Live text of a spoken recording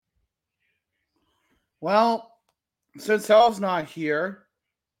Well, since Hell's not here,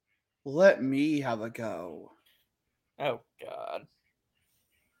 let me have a go. Oh God!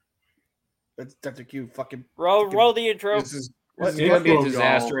 That's a cute fucking roll the intro. This is going to be a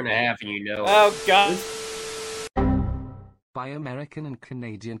disaster and a half, and you know. Oh God! By American and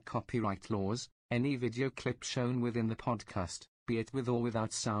Canadian copyright laws, any video clip shown within the podcast, be it with or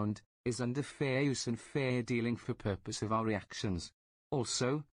without sound, is under fair use and fair dealing for purpose of our reactions.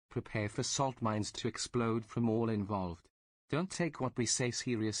 Also, prepare for salt mines to explode from all involved. Don't take what we say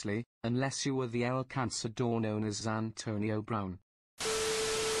seriously, unless you are the El Cansador known as Antonio Brown.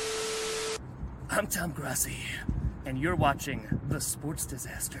 I'm Tom Grassi, and you're watching The Sports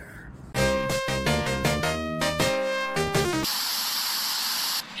Disaster.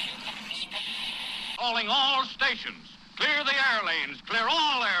 Calling all stations. Clear the air lanes. Clear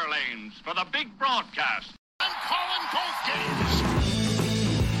all air lanes for the big broadcast. I'm calling both games.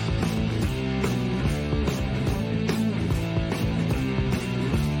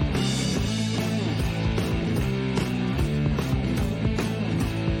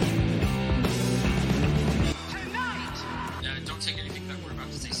 Don't take anything that we're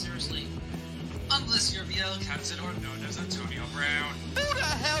about to say seriously. Unless you're the El Cansador known as Antonio Brown. Who the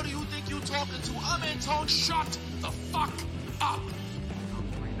hell do you think you're talking to? I'm Anton. Shut the fuck up.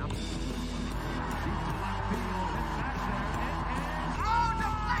 Oh,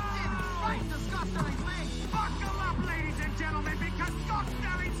 deflected! Right to Scott Stelling's leg! Buckle up, ladies and gentlemen, because Scott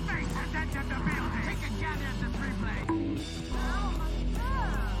Stelling's face has entered the building! Take a gander at this replay! Oh, my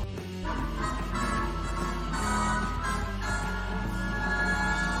God!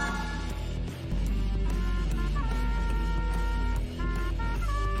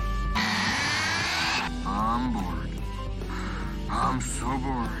 I'm bored. I'm so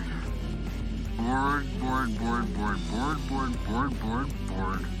bored.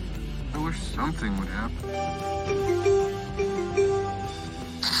 Bored. I wish something would happen.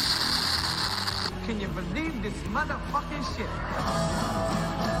 Can you believe this motherfucking shit?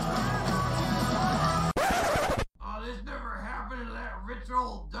 Oh, this never happened to that rich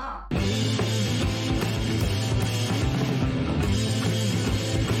old duck.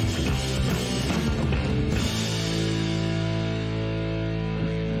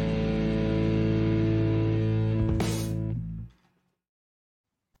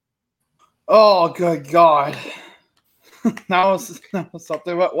 Oh, good God. that was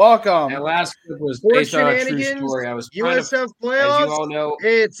something. But welcome. That last clip was based on a true story. I was trying to, USF playoffs. as you all know,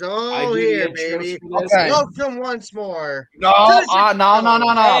 It's all here, baby. Okay. Welcome once more. No.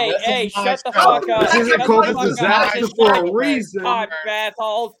 Hey, shut the fuck up! This isn't called a disaster for a reason.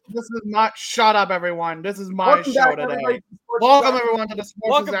 Assholes. This is not. Shut up, everyone. This is my show today. Welcome, everyone, to the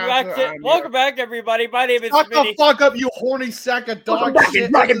Sports Disaster. Welcome back, everybody. My name is Shut Smitty. the fuck up, you horny sack of dog shit.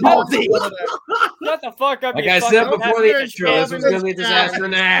 Shut the fuck up, like you I said fucking before the intro, this was going to be a disaster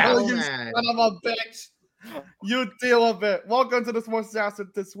now. You son of a bitch. You deal with it. Welcome to the Sports Disaster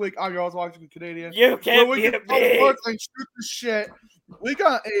this week. I'm your host, watching Canadian. You can't we beat can me. talk sports and shoot the shit. We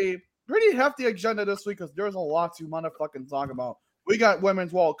got a pretty hefty agenda this week because there's a lot to motherfucking talk about. We got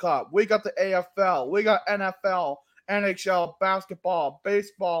Women's World Cup. We got the AFL. We got NFL, NHL, basketball,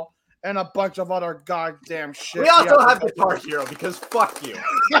 baseball, and a bunch of other goddamn shit. We also have Guitar Hero because fuck you.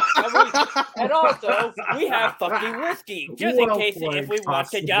 And also, we have fucking whiskey, just in case if we want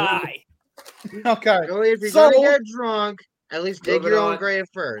to die. Okay. Only if you're gonna get drunk, at least dig your own on. grave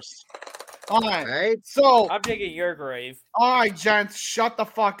first. All right. Right? So, I'm digging your grave. all right, gents, shut the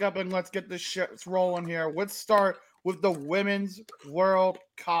fuck up and let's get this shit rolling here. Let's start with the Women's World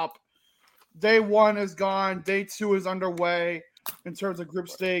Cup. Day 1 is gone. Day 2 is underway in terms of group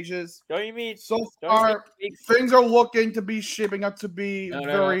stages. Don't you mean So far, things are looking to be shaping up to be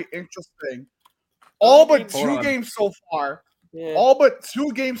very interesting. All but two games so far. Yeah. All but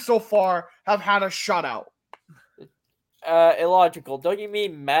 2 games so far have had a shutout. Illogical. Don't you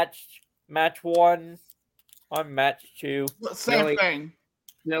mean match 1 on match 2? Same thing.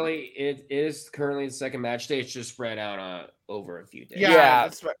 Nelly, it is currently the second match day. It's just spread out over a few days. Yeah.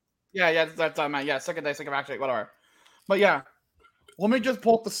 That's right. Yeah, that's what I meant. Yeah, second day, second match day, whatever. But yeah, let me just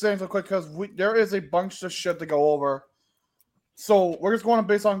pull up the standings real quick because there is a bunch of shit to go over. So we're just going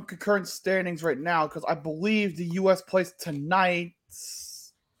based on concurrent standings right now because I believe the U.S. plays tonight,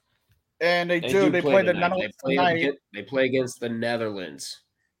 and they play the Netherlands tonight. They play against the Netherlands.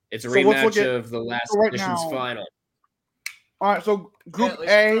 It's a rematch of the last edition's final. All right, so Group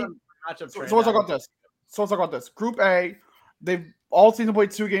A. So let's talk about this. Group A, they've all season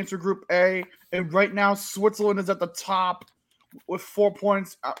played 2 games for Group A, and right now Switzerland is at the top with 4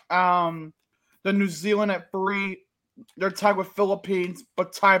 points. Then New Zealand at 3, They're tied with Philippines,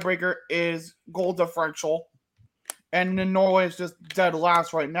 but tiebreaker is goal differential. And then Norway is just dead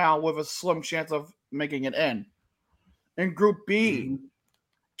last right now with a slim chance of making it in. In Group B,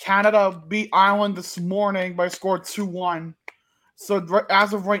 Canada beat Ireland this morning by a score 2-1. So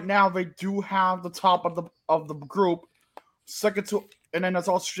as of right now, they do have the top of the group. Second to, and then it's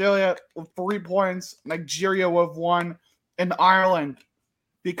Australia with 3 points, Nigeria with 1, and Ireland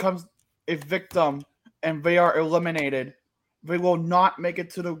becomes a victim, and they are eliminated. They will not make it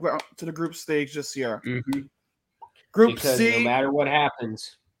to the group stage this year. Group because C, no matter what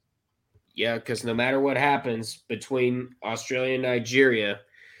happens, because no matter what happens between Australia and Nigeria,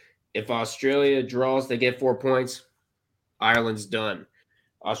 if Australia draws, they get 4 points. Ireland's done.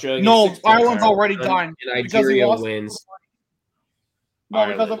 Australia gets 6 points. Ireland's already done. And Nigeria wins.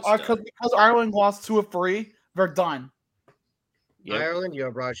 No, because Ireland lost 2 of 3, they're done. Ireland, you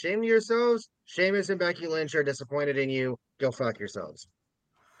have brought shame to yourselves. Sheamus and Becky Lynch are disappointed in you. Go fuck yourselves.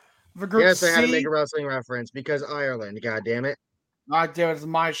 Yes, I had to make a wrestling reference because Ireland, god damn it. God damn it, it's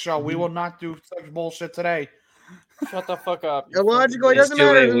my show. We will not do such bullshit today. Shut the fuck up. Illogical, it doesn't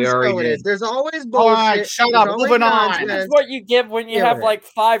matter whose show it is. There's always bullshit. All right, shut up. Moving on. This is what you get when you have like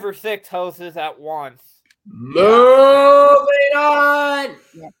 5 or 6 hosts at once. Moving on.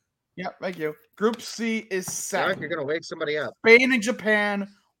 Yeah, thank you. Group C is set. You're gonna wake somebody up. Spain and Japan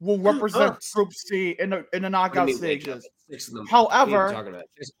will represent Group C in the knockout stages. However,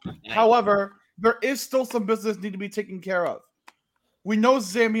 there is still some business need to be taken care of. We know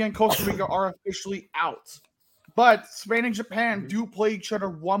Zambia and Costa Rica are officially out, but Spain and Japan do play each other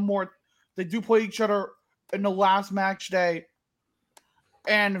They do play each other in the last match day,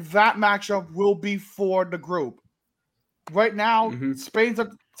 and that matchup will be for the group. Right now, Spain's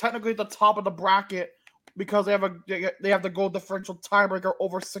technically at the top of the bracket because they have the goal differential tiebreaker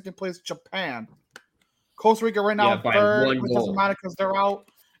over second place Japan. Costa Rica right now third, which doesn't matter because they're out.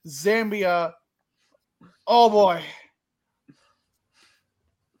 Zambia, oh boy.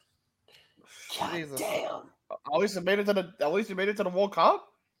 God Jesus. damn. At least it made it to the World Cup.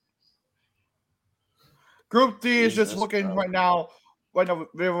 Group D is just looking right now. Right now,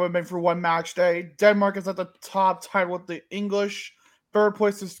 they've been through one match day. Denmark is at the top, tied with the English. Third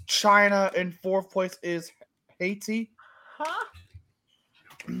place is China, and fourth place is Haiti.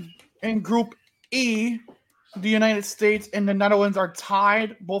 In Group E, the United States and the Netherlands are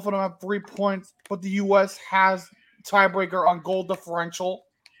tied. Both of them have 3 points, but the U.S. has tiebreaker on goal differential.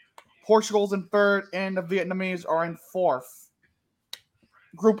 Portugal's in third, and the Vietnamese are in fourth.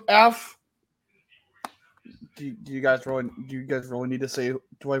 Group F. Do you guys really need to say?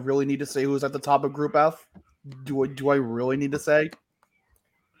 Do I really need to say who's at the top of Group F? Do I really need to say?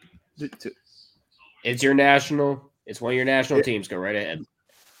 It's your national. It's one of your national teams. Go right ahead.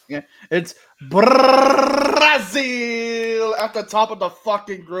 Yeah, it's Brazil at the top of the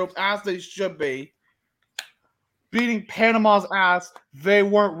fucking group, as they should be. Beating Panama's ass. They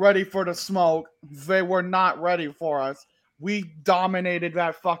weren't ready for the smoke. They were not ready for us. We dominated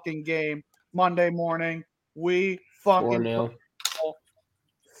that fucking game Monday morning. We fucking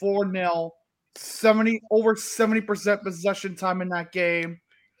 4-0. 70% possession time in that game.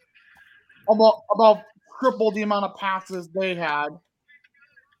 About triple the amount of passes they had.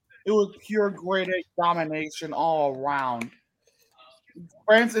 It was pure grade A domination all around.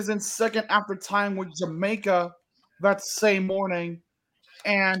 France is in second after tying with Jamaica that same morning,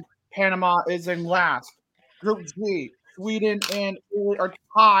 and Panama is in last. Group G, Sweden and Italy are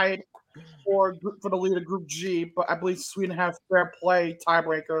tied for the lead of Group G, but I believe Sweden has fair play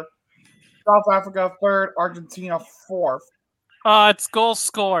tiebreaker. South Africa third, Argentina fourth. It's goals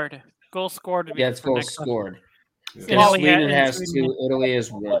scored. Goals scored. Yeah, it's goals scored. Italy Sweden has 2, Italy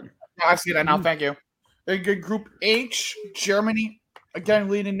has 1. I see that now. Thank you. In Group H, Germany again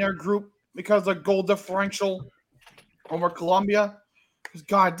leading their group because of goal differential over Colombia.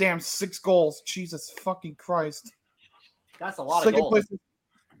 Goddamn, 6 goals. Jesus fucking Christ. That's a lot of goals.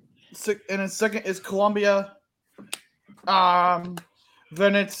 And then second is Colombia.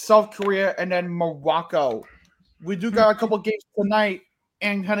 Then it's South Korea and then Morocco. We do got a couple games tonight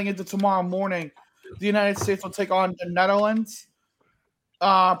and heading into tomorrow morning. The United States will take on the Netherlands.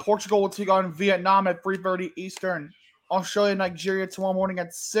 Portugal will take on Vietnam at 3:30 Eastern. Australia and Nigeria tomorrow morning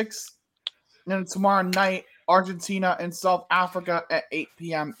at 6. And then tomorrow night, Argentina and South Africa at 8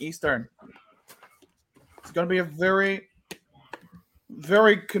 p.m. Eastern. It's going to be a very,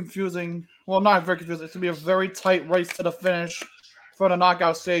 very confusing. Well, not very confusing. It's going to be a very tight race to the finish for the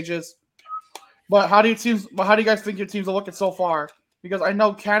knockout stages. But how do you guys think your teams are looking so far? Because I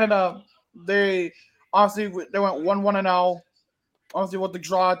know Canada, they went 1-1-0. Obviously with the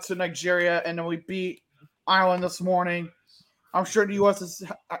draw to Nigeria, and then we beat Ireland this morning. I'm sure the U.S. is,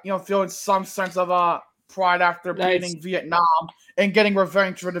 feeling some sense of pride after beating Vietnam and getting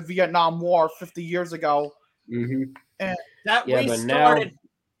revenge for the Vietnam War 50 years ago. Mm-hmm. And that we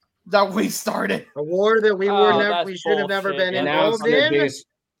started a war that we should have never been involved in.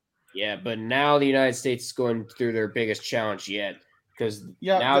 But now the United States is going through their biggest challenge yet, because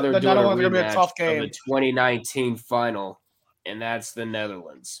now the they're doing a Netherlands are gonna be a rematch tough of game. the 2019 final, and that's the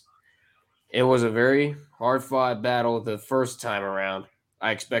Netherlands. It was a very hard-fought battle the first time around.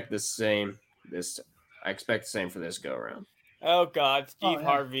 I expect the same for this go-around. Oh God, Steve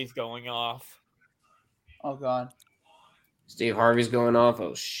Harvey's going off. Oh God. Steve Harvey's going off?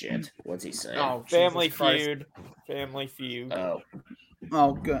 Oh shit. What's he saying? Oh, Family Feud. Family Feud. Oh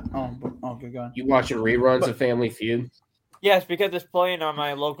good. Oh good God. You watching reruns of Family Feud? Yes, because it's playing on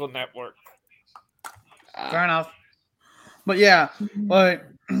my local network. Fair enough. But yeah, like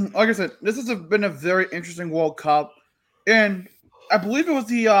I said, this has been a very interesting World Cup. And I believe it was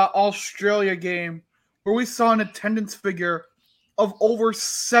the Australia game where we saw an attendance figure of over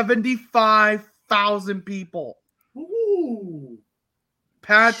 75,000 people. Ooh.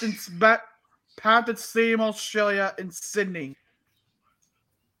 Packed at Stadium Australia in Sydney.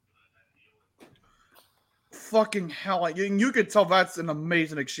 Fucking hell. Like, you could tell that's an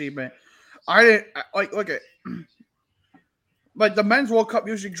amazing achievement. Look at like the men's World Cup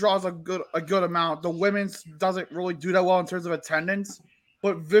usually draws a good amount. The women's doesn't really do that well in terms of attendance,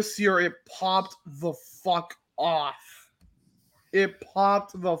 but this year it popped the fuck off. It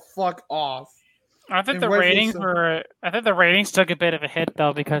popped the fuck off. I think the ratings took a bit of a hit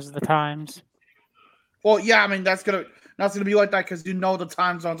though because of the times. Well, yeah, I mean that's gonna be like that because the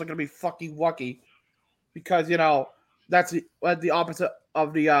time zones are gonna be fucking wacky, because that's the opposite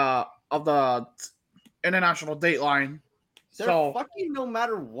of the international dateline. They're fucking no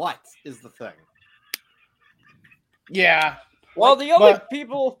matter what is the thing. Yeah. Well, the only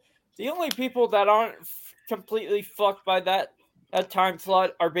people that aren't completely fucked by that time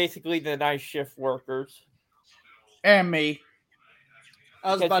slot are basically the night shift workers. And me.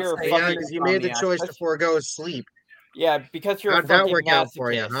 I was about to say, because you made the choice to forego sleep. Yeah, because you're How'd that work out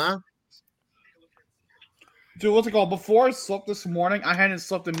for you, huh? Dude, what's it called? Before I slept this morning, I hadn't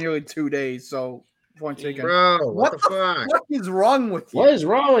slept in nearly 2 days, so point taken. Bro, what the fuck? What is wrong with you? What is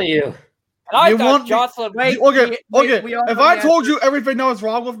wrong with you? I thought Jocelyn. Okay. If I told you everything that was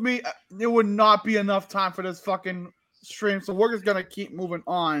wrong with me, it would not be enough time for this fucking stream. So we're just gonna keep moving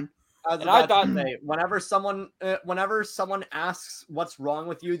on. I thought whenever someone asks what's wrong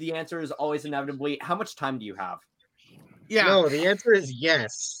with you, the answer is always inevitably, how much time do you have? Yeah. No, the answer is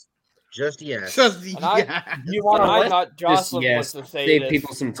yes. Just yes. Yeah. I thought Jocelyn was to say save this.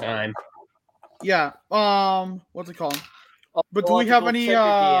 people some time. Yeah. What's it called? But do we have any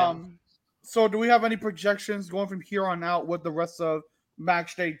so do we have any projections going from here on out with the rest of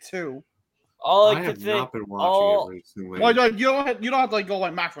match day 2? All I have not been watching it recently. Well, you don't have to like go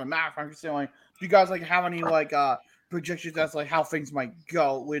like match by match. I'm just saying, like, do you guys like have any like projections as like how things might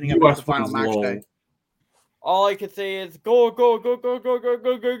go leading up to the final match day? All I can say is go, go, go, go, go, go,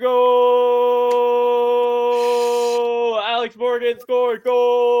 go, go, go! Alex Morgan scored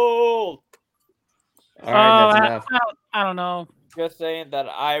goal. All right, that's enough. I don't know. Just saying that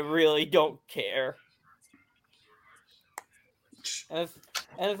I really don't care. And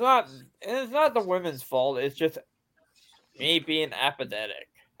it's not the women's fault. It's just me being apathetic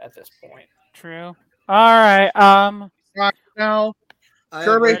at this point. True. All right. Now,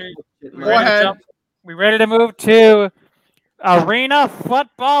 Kirby, go ahead. We ready to move to Arena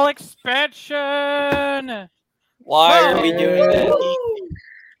Football Expansion? Why are we doing this?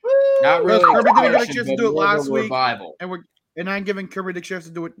 Not really. Kirby didn't get a chance to do it last week, revival. and I'm giving Kirby the chance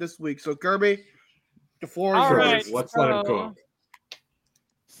to do it this week. So Kirby, the floor is yours. Right, let's let him cook.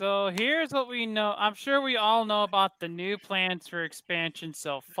 So here's what we know. I'm sure we all know about the new plans for expansion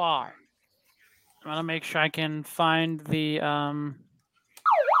so far. I want to make sure I can find the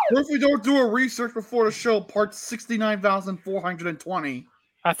What if we don't do a research before the show? Part 69,420.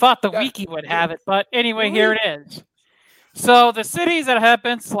 I thought the wiki would have it, but anyway, here it is. So the cities that have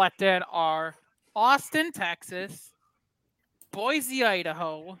been selected are Austin, Texas, Boise,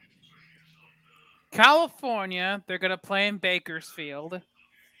 Idaho, California. They're going to play in Bakersfield.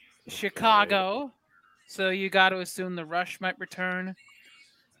 Chicago. So you got to assume the Rush might return.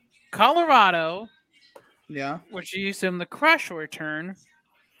 Colorado. Yeah. Which you assume the Crush will return.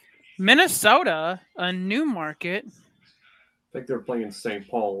 Minnesota, a new market. I think they're playing St.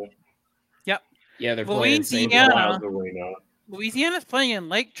 Paul. Yep. Yeah, they're playing St. Paul. Louisiana's playing in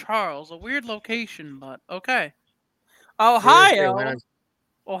Lake Charles, a weird location, but okay. Ohio's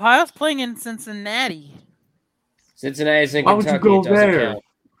playing in Cincinnati. Cincinnati's in Why would Kentucky. you It go doesn't there? count.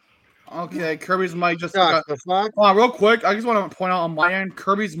 Okay, Kirby's mic just Got the fuck. Hold on, real quick. I just want to point out on my end,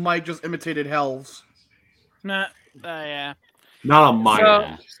 Kirby's mic just imitated Hell's. Nah, yeah. Not on my So-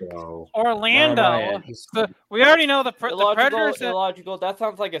 end. So Orlando. So we already know the Predators. Illogical. That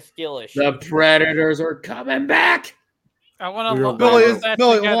sounds like a skill issue. The Predators are coming back. I want We're to Billy, that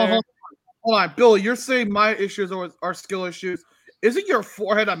Billy, together. hold on, Billy. You're saying my issues are skill issues. Isn't your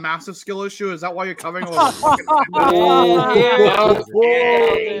forehead a massive skill issue? Is that why you're covering all the fucking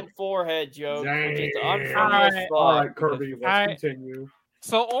Yeah, forehead joke. Which is unfunny as fuck. All right, Kirby, let's continue.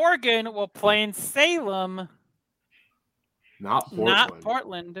 So Oregon will play in Salem, Not Portland. not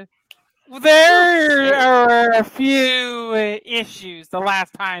Portland. There are a few issues the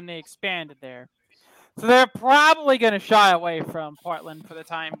last time they expanded there. So they're probably going to shy away from Portland for the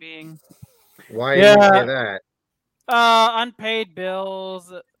time being. Why do you say that? Unpaid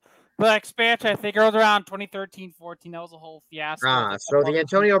bills. The expansion, I think, it was around 2013-14. That was a whole fiasco. So the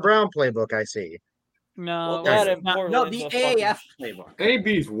Antonio Brown playbook, I see. No, Well, it's not. No, the AAF playbook.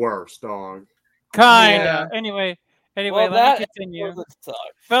 AB's worse, dog. Kinda. Anyway, Well, let me continue. doesn't suck.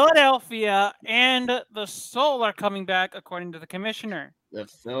 Philadelphia and the Soul are coming back, according to the commissioner. The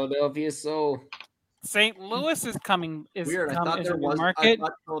Philadelphia Soul. St. Louis is coming. Weird. I thought is there a new was. I market.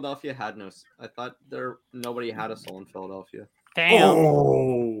 thought Philadelphia had no. I thought nobody had a soul in Philadelphia. Damn.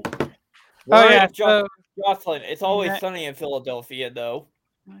 Oh. Oh yeah. So Jocelyn, it's always Ne- sunny in Philadelphia, though.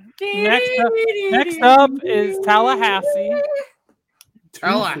 next up is Tallahassee.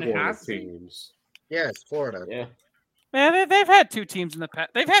 Florida teams. Yes, Florida. Yeah. Man, they've had two teams in the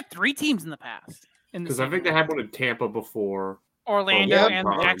past. They've had three teams in the past. Because I think they had one in Tampa before. Orlando Yep. and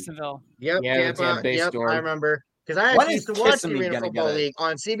Jacksonville. Yep, Yeah, the Tampa. Tampa Bay Yep, Storm. I remember. Because I When actually is used to watch the Kissimmee Arena gonna Football get it? League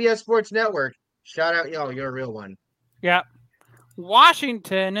on CBS Sports Network. Shout out, you're a real one. Yeah.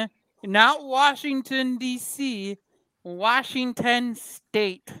 Washington, not Washington, D.C., Washington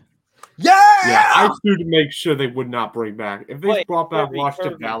State. Yeah, I sued to make sure they would not bring back. If they Wait, brought back Kirby,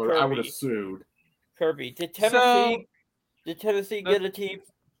 Washington Kirby, Ballard, I would have Kirby. sued. Kirby, did Tennessee get a team?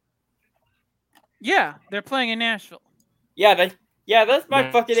 Yeah, they're playing in Nashville. Yeah, that's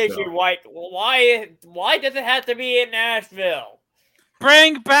my fucking Nashville. issue. Why does it have to be in Nashville?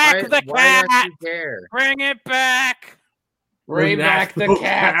 Bring back the Why cat. not you care? Bring it back. Bring back the Nashville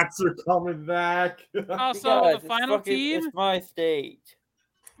cat. Cats are coming back. Also, Because the final team. It's my state.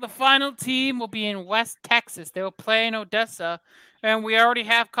 The final team will be in West Texas. They will play in Odessa, and we already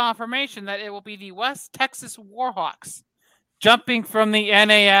have confirmation that it will be the West Texas Warhawks, jumping from the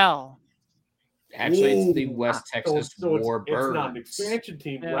NAL. Actually, it's the West Texas Warbirds. It's not an expansion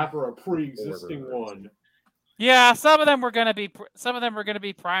team, Yeah. rather a pre-existing one. Yeah, some of them were gonna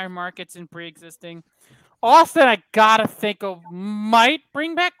be prime markets and pre-existing. Austin, I gotta think of might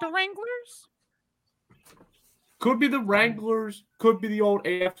bring back the Wranglers. Could be the Wranglers. Could be the old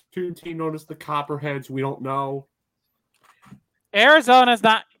AF2 team known as the Copperheads. We don't know. Arizona's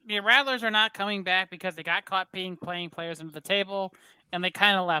not. The Rattlers are not coming back because they got caught playing players under the table, and they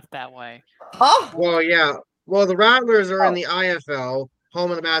kind of left that way. Well, yeah. Well, the Rattlers are in the IFL,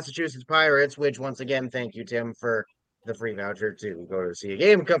 home of the Massachusetts Pirates, which, once again, thank you, Tim, for the free voucher to go to see a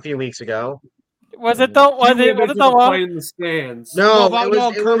game a few weeks ago. Was it the one? Play in the stands? No,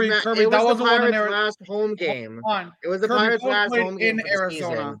 Kirby, it that was was the the one in Pirates' Arizona. last home game. It was the Kirby, Pirates' that was last played home game in of the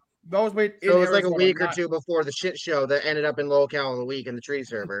Arizona. season. That was made in So it was like a Arizona, week or not- two before the shit show that ended up in Locale of the Week in the tree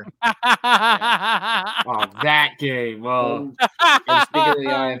server. Oh, that game. And speaking of the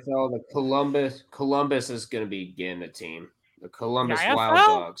IFL, the Columbus is going to be getting a team. The Columbus The Wild IFL?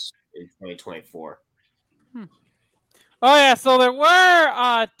 Dogs in 2024. Oh yeah, so there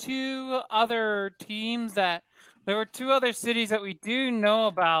were two other teams there were two other cities that we do know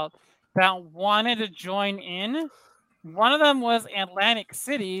about that wanted to join in. One of them was Atlantic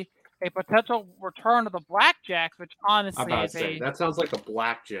City, a potential return of the Blackjacks, which I'm honestly about to is say, that sounds like the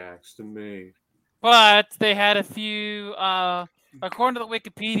Blackjacks to me. but they had a few according to the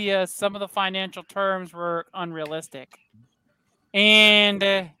Wikipedia, some of the financial terms were unrealistic. And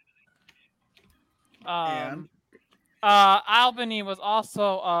Albany was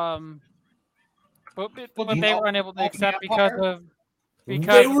also but they were unable to accept because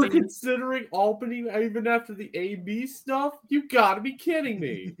they were considering Albany even after the AB stuff. You got to be kidding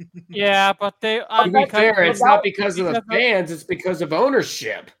me! Yeah, but they. To be fair, it's not because of the fans; it's because of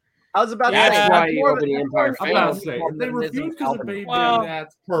ownership. I was about to That's say why you open the Empire I'm about to fans. say if they refuse because of AB, Well,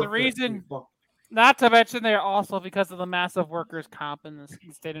 that's perfect. the reason, not to mention, they're also because of the massive workers' comp in the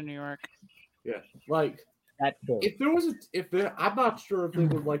state of New York. Yeah, like. If there was I'm not sure if they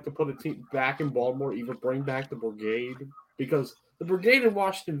would like to put a team back in Baltimore, even bring back the brigade. because the Brigade and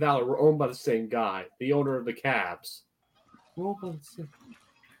Washington Valor were owned by the same guy, the owner of the Cavs.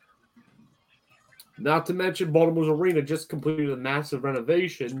 Not to mention, Baltimore's arena just completed a massive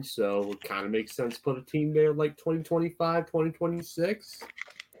renovation, so it kind of makes sense to put a team there like 2025, 2026.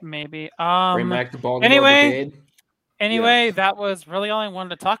 Maybe. Bring back the Baltimore Brigade. Anyway, Yeah. that was really all I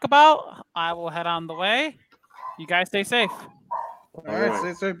wanted to talk about. I will head on the way. You guys stay safe. All right,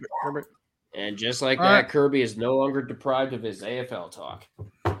 stay safe, Kirby. And just like All that, right. Kirby is no longer deprived of his AFL talk.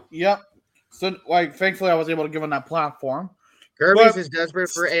 Yep. So, like, thankfully, I was able to give him that platform. Kirby's is desperate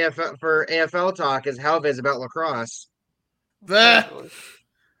for AFL talk as Helv is about lacrosse.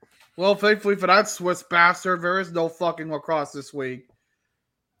 Well, thankfully for that Swiss bastard, there is no fucking lacrosse this week.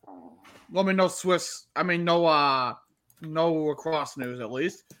 Well, I mean, no lacrosse news at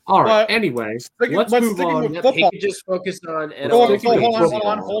least. All right. But anyway, sticking let's move on. with football. He just focused on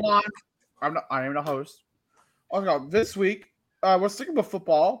Hold on. I am the host. Okay, this week we're sticking with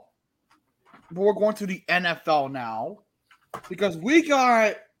football, but we're going to the NFL now because we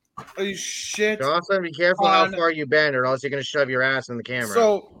got a shit. Jocelyn, be careful how far you bend, or else you're gonna shove your ass in the camera.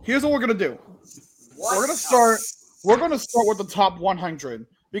 So here's what we're gonna do. We're gonna start with the top 100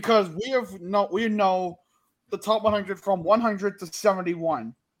 because we know the top 100 from 100 to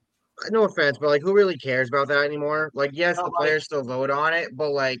 71. No offense, but like, who really cares about that anymore? Like, yes, the players still vote on it, but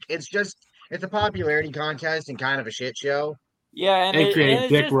like, it's a popularity contest and kind of a shit show. Yeah, and it's Dick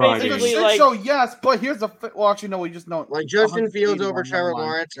just riding. basically It's a shit like show, yes, but here's the well, actually, no, we just know Like Justin 181, Fields over never Trevor mind.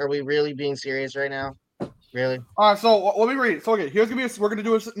 Lawrence. Are we really being serious right now? Really? All right, so let me read. So, okay, here's gonna be we're gonna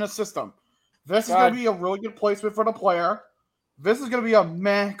do it in a system. This is gonna be a really good placement for the player. This is gonna be a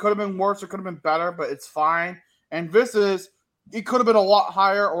meh. Could have been worse or could have been better, but it's fine. And this is it could have been a lot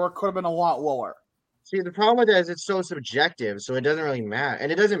higher or it could have been a lot lower. See, the problem with that is it's so subjective, so it doesn't really matter,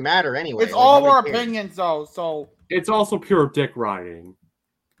 and it doesn't matter anyway. It's Like, all nobody our cares. opinions, though. So It's also pure dick riding.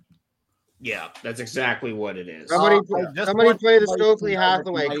 Yeah, that's exactly what it is. Somebody want play the somebody Stokely to know that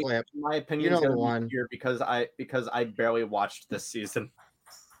Hathaway clip. My opinion You know is the going to one. be here because I barely watched this season.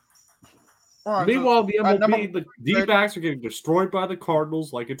 all right, Meanwhile, the MLB, number- the D-backs are getting destroyed by the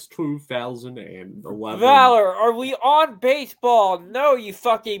Cardinals like it's 2011. Valor, are we on baseball? No, you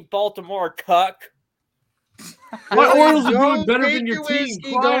fucking Baltimore cuck. My Orioles are Go doing better take than your team.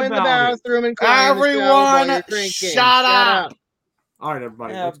 whiskey, Cry go in the about it. bathroom and cry in the shower while Everyone, you're drinking. shut up. All right,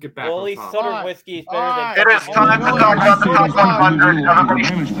 everybody, Yeah, let's get back Bully on Southern top. whiskey is better than. It is time to talk about the top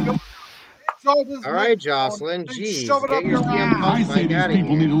 100 All right, Jocelyn. Jeez, Shove it get up your your CM ass. Punk mic out of here.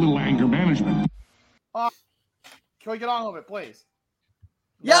 a little anger management. Can we get on with it, please?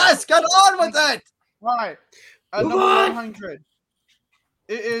 Yes, get on with it. All right. At number 100,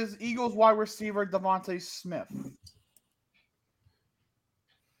 it is Eagles wide receiver Devontae Smith.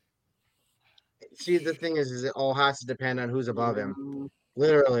 See, the thing is it all has to depend on who's above him.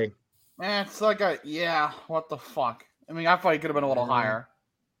 Literally. Man, it's like what the fuck? I mean, I thought he could have been a little higher.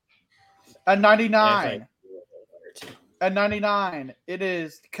 At 99. At 99, it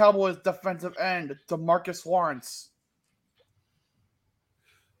is Cowboys defensive end DeMarcus Lawrence.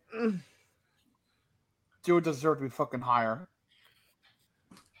 Dude deserved to be fucking higher.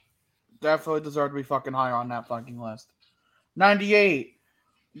 Definitely deserved to be fucking higher on that fucking list. 98.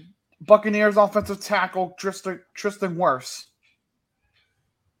 Buccaneers offensive tackle Tristan Wirfs.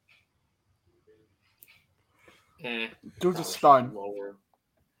 Dude's a stud.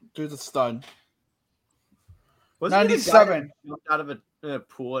 Dude's a stud. Was he the guy 97. that jumped out of a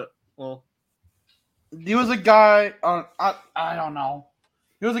pool? Well, He was a guy. I don't know.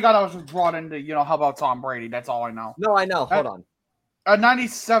 He was a guy that was just brought into. How about Tom Brady? That's all I know. no, I know. Hold on. At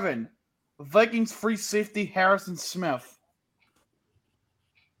 97, Vikings free safety Harrison Smith.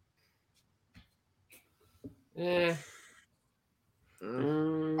 Eh. I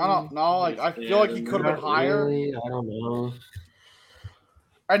don't know. Like I feel like he could have been higher. Really, I don't know.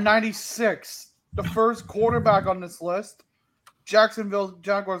 At 96, the first quarterback on this list, Jacksonville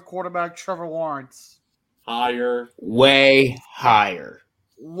Jaguars quarterback Trevor Lawrence. Higher. Way higher.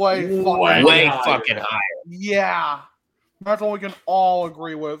 Way fucking higher. Yeah. That's what we can all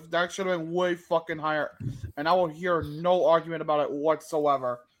agree with. That should have been way fucking higher. And I will hear no argument about it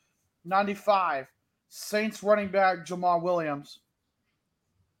whatsoever. 95, Saints running back Jamal Williams.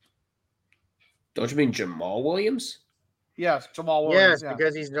 Don't you mean Jamal Williams? Yes, Jamal Williams. Yes,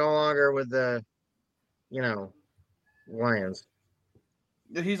 because he's no longer with the, Lions.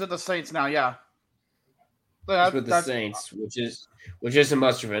 He's at the Saints now, yeah. He's with the Saints, which isn't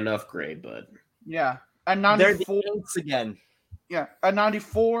much of an upgrade, but yeah. At They're the 94 Saints again. Yeah. At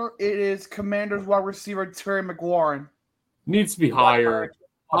 94, it is Commanders wide receiver Terry McLaurin. Needs to be higher.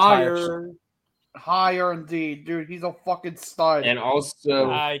 Higher. Higher indeed, dude. He's a fucking stud. And also,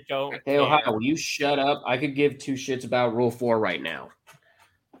 I don't hey, care. Ohio, will you shut up? I could give two shits about Rule 4 right now.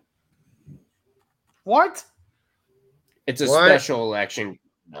 What? It's a special election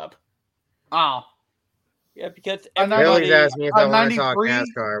up. Oh. Yeah, because Billy's everybody asked me if I want to talk 93?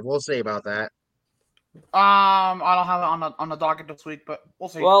 NASCAR. We'll see about that. I don't have it on the docket this week, but we'll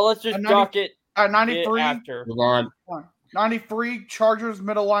see. Well, let's just dock it at 93. after. Move on. 93 Chargers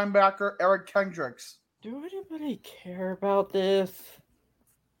middle linebacker Eric Kendricks. Do anybody care about this?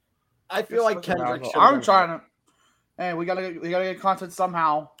 I feel like Kendrick should. I'm trying to. Hey, we gotta get content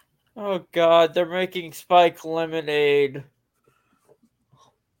somehow. Oh God, they're making Spike lemonade.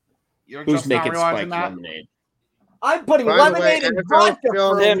 You're Who's just not making realizing Spike that? lemonade? I'm putting By the way, lemonade and NFL vodka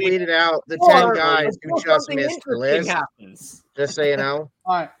Film for a week. tweeted out the Or 10 guys who until just something missed the interesting list. happens. Just so you know.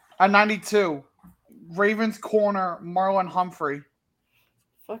 All right, at 92, Ravens corner Marlon Humphrey.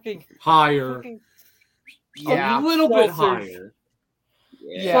 Fucking Higher. Yeah, A little bit Seltzers. higher.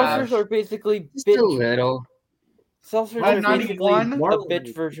 Yeah. Seltzers are basically Just a little. Seltzers At are basically 91? a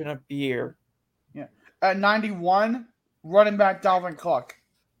bitch version of beer. Yeah. At 91, running back Dalvin Cook.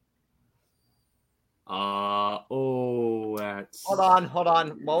 That's Hold on.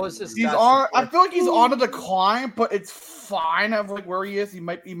 What was his? He's stats on. I before? feel like he's on a decline, but it's fine of like where he is. He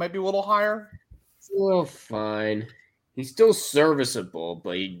might be a little higher. It's a little fine. He's still serviceable,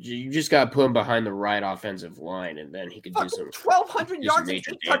 but you just got to put him behind the right offensive line, and then he could do some 1,200 do some yards and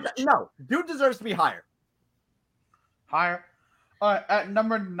major 8 damage. touchdowns. No, dude deserves to be higher. Higher. At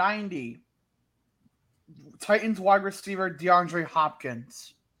number 90, Titans wide receiver DeAndre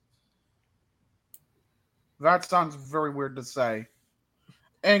Hopkins. That sounds very weird to say.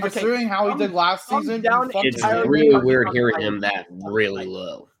 And Okay, considering how he did last I'm season, down he fucked It's his really game. weird hearing him that really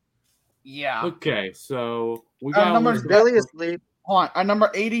low. Yeah. Okay, so we At got number, Billy asleep. hold on. At number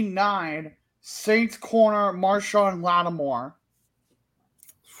 89, Saints corner Marshawn Lattimore.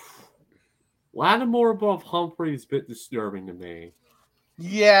 Lattimore above Humphrey is a bit disturbing to me.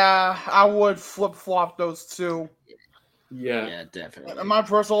 Yeah, I would flip-flop those two. Yeah, definitely. In my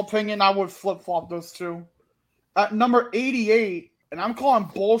personal opinion, I would flip-flop those two. At number 88, and I'm calling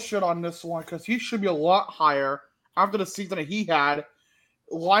bullshit on this one because he should be a lot higher after the season that he had.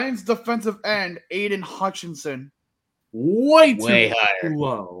 Lions defensive end Aiden Hutchinson. Way higher.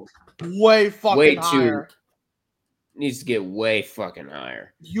 low. Way fucking Way higher. Needs to get way fucking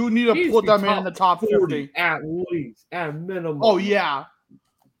higher. You need to Needs put to them be in the top 40 50. at least, at minimum. Oh, yeah.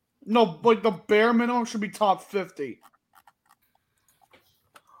 No, like the bare minimum should be top 50.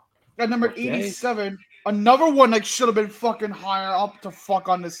 At number 87, another one that should have been fucking higher up to fuck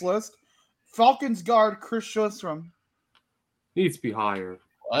on this list. Falcons guard Chris Schustrom. Needs to be higher.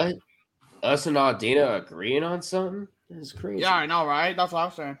 What? Us and Audina agreeing on something? That's crazy. Yeah, I know, right? That's what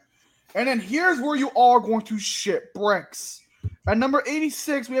I'm saying. And then here's where you all are going to shit bricks. At number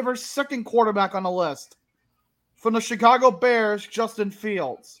 86, we have our second quarterback on the list. From the Chicago Bears, Justin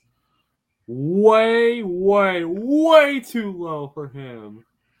Fields. Way too low for him.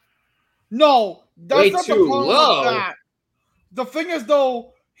 No, that's Way not the too problem low. with that. The thing is,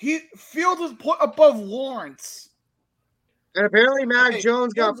 though, Fields is put above Lawrence. And apparently Mac Okay,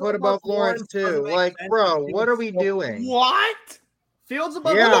 Jones got Fields put above above Lawrence Lawrence too. doesn't make Like, sense. bro, He what was are we so- doing? What? Fields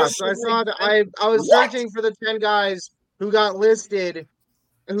above Yeah, Lawrence so I doesn't saw make that. sense. I was What? searching for the 10 guys who got listed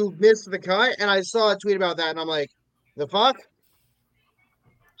who missed the cut, and I saw a tweet about that, and I'm like, the fuck?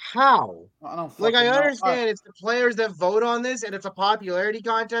 How? I don't Like, I fucking know. understand it's the players that vote on this, and it's a popularity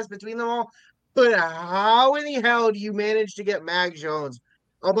contest between them all, but how in the hell do you manage to get Mac Jones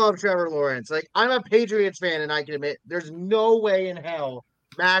above Trevor Lawrence? Like, I'm a Patriots fan, and I can admit there's no way in hell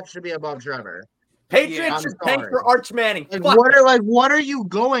Mac should be above Trevor. Patriots I'm should tank sorry. for Arch Manning. Like, Fuck what are you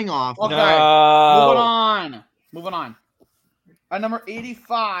going off? Okay, No. moving on. At number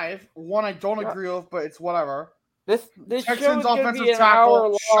 85, one I don't agree with, but it's whatever. This show is Texans gonna offensive be an hour tackle.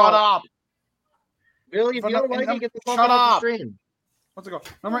 long. Shut up. Really, if For you don't no- like it, get the fuck shut off the up. stream. Let's go.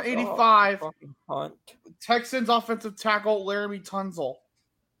 Number Oh, 85, fucking hunt. Texans offensive tackle Laramie Tunsil.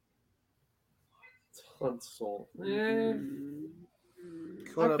 Tunsil. Could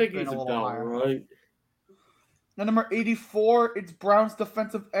I have think been he's a little about higher. right. And number 84, it's Browns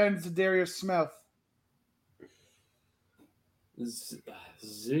defensive end Zadarius Smith.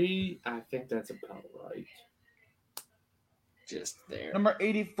 Z, I think that's about right. Just there. Number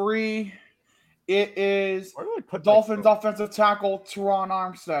 83, it is Where do I put Dolphins offensive tackle Teron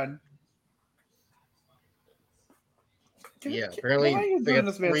Armstead. Yeah, why apparently are you they doing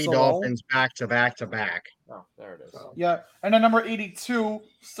got this man 3 so low? Dolphins back to back to back. Oh, there it is. Yeah, and then number 82,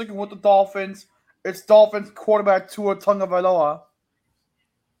 sticking with the Dolphins, it's Dolphins quarterback Tua Tagovailoa.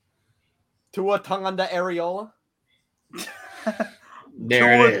 Tua tongue on the areola.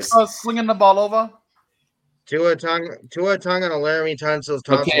 There it is. Slinging the ball over. Tua tongue and a Laramie Tunsil's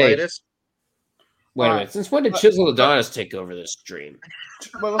tonsillitis. Wait a minute. Since when did Chisel Adonis take over this stream?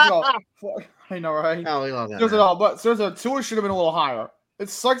 But let's go. I know, right? Oh, we love that. But Tua should have been a little higher. It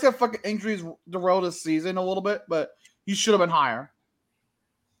sucks that fucking injuries derailed this season a little bit, but he should have been higher.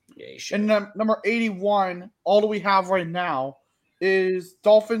 Yeah, he should. And number 81, all that we have right now is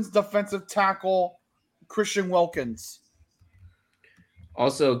Dolphins defensive tackle Christian Wilkins.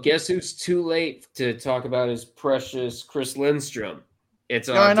 Also, guess who's too late to talk about his precious Chris Lindstrom? It's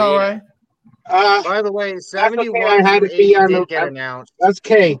on. Yeah, I know, right? By the way, 71 okay, I had to be on did get announced. That's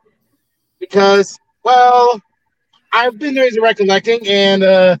okay. Because, well, I've been doing the recollecting, and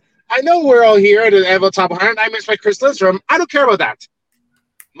I know we're all here at the NFL Top 100. I miss my Chris Lindstrom. I don't care about that.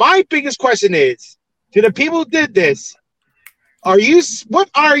 My biggest question is, to the people who did this, what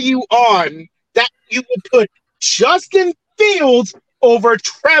are you on that you would put Justin Fields over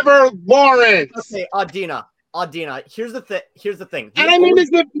Trevor Lawrence? Okay, Adina, here's the thing. And I mean this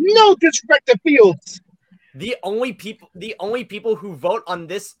with no disrespect to Fields. The only people who vote on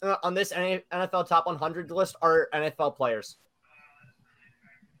this NFL Top 100 list are NFL players,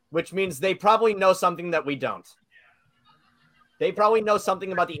 which means they probably know something that we don't. They probably know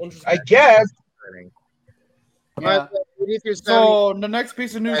something about the interest. I guess. Yeah. So the next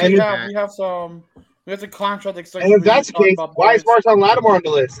piece of news we have some contract extension. And if that's the case, why is Marshawn Lattimore on the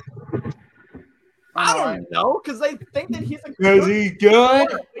list? I don't know, because they think that he's a Is he good?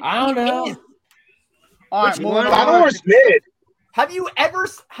 I don't know. All right, Lattimore's mid. Have you ever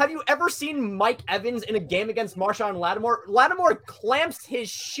seen Mike Evans in a game against Marshawn Lattimore? Lattimore clamps his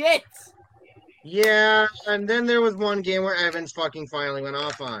shit. Yeah, and then there was one game where Evans fucking finally went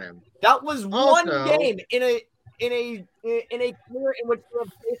off on him. That was one game in a career in which they have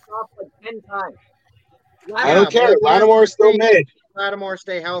faced off like 10 times. I don't care. Lattimore's still mid. Lattimore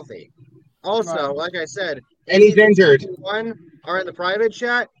stay healthy. Also, like I said, and he's injured. One are in the private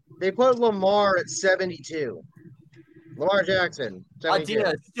chat. They put Lamar at 72. Lamar Jackson.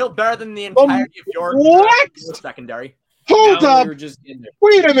 Adina, still better than the entirety of your secondary. Hold up.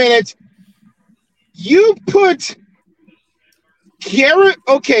 Wait a minute. You put Garrett.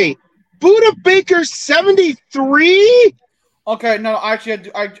 Okay, Buda Baker 73. Okay, no,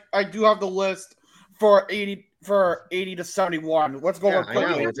 actually, I do have the list for 80 to 71. Let's go. Yeah, I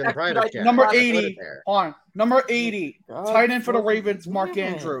know, it's in private chat. Number 80 on number 80, tight end for the Ravens, Mark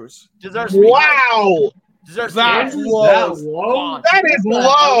Andrews. Wow. That's low. That is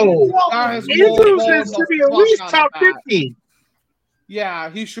low. Andrews should be at least top 50. Yeah,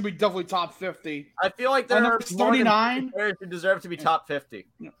 he should be definitely top 50. I feel like there are 79 players who deserve to be top 50.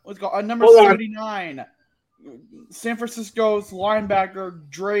 Let's go. Number 79, San Francisco's linebacker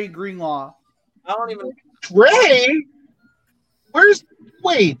Dre Greenlaw. I don't even. Dre?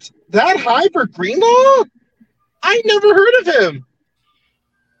 Wait, that high for Greenlaw? I never heard of him.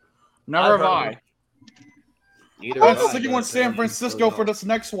 Never have I. I'm sticking with San Francisco for this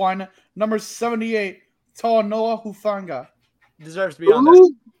next one. Number 78, Talanoa Hufanga. Deserves to be on there.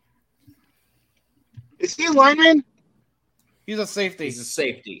 Is he a lineman? He's a safety. He's a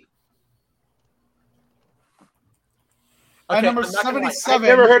safety. And number 77. I've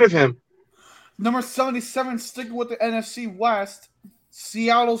never heard of him. Number 77, sticking with the NFC West,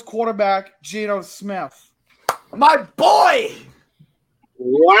 Seattle's quarterback, Geno Smith. My boy!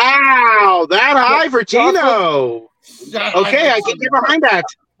 Wow, that high for Geno. Okay, I can get behind that.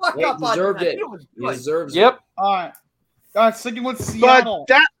 He deserved it. He deserves it. Yep. All right. Sticking with Seattle.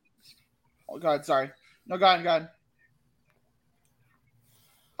 But that. Oh, God, sorry. No, go ahead.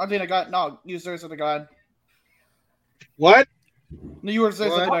 I think I got. No, you seriously, go ahead. What? No, you were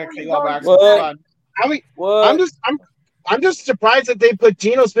saying something that came up back. I'm just surprised that they put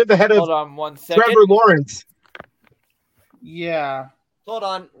Geno Smith ahead of Hold on 1 second. Trevor Lawrence. Yeah. Hold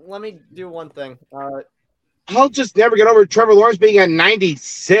on. Let me do one thing. I'll just never get over Trevor Lawrence being at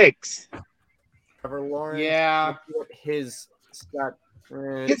 96. Trevor Lawrence. Yeah. His stat.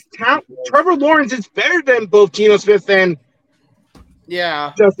 His talent. Trevor Lawrence is better than both Geno Smith and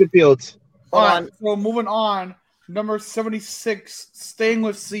Justin Fields. All right. So moving on. Number 76, staying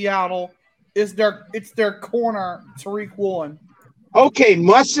with Seattle, it's their corner, Tariq Woolen. Okay,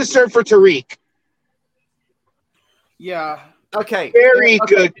 must deserve for Tariq. Yeah. Okay. Very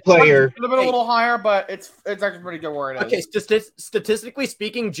good player. It could have been a little higher, but it's actually pretty good where it is. Okay, statistically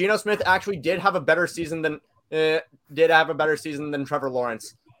speaking, Geno Smith actually did have a better season than Trevor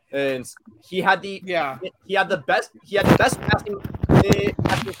Lawrence. And he had the best passing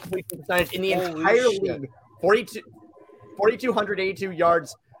completion percentage in the entire league. 4,282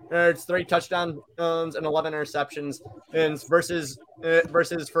 yards, it's 3 touchdowns and 11 interceptions. And versus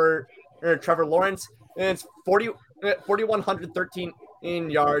for Trevor Lawrence, and it's 4,113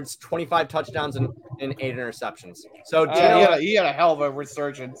 yards, 25 touchdowns, and 8 interceptions. So he had a hell of a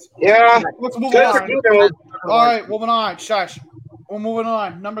resurgence. Yeah. Let's move Good on. for you, though. All right, moving on. Shush. We're moving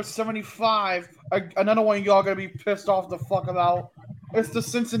on. Number 75. Another one y'all gonna be pissed off the fuck about. It's the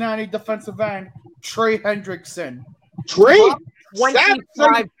Cincinnati defensive end, Trey Hendrickson. Trey?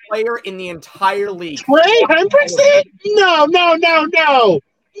 25 player in the entire league. Trey Hendrickson? No. No.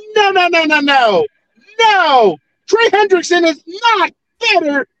 Trey Hendrickson is not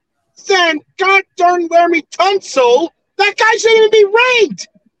better than God darn Laremy Tunsil. That guy shouldn't even be ranked.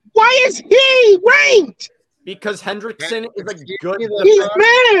 Why is he ranked? Because Hendrickson is a good. He's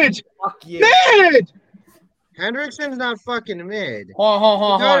mid. Mid. Hendrickson's not fucking mid.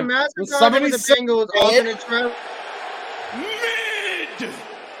 Hold on. Massive contract with the Bengals, alternate travel. Mid.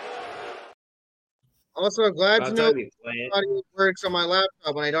 Also, glad to know audio works on my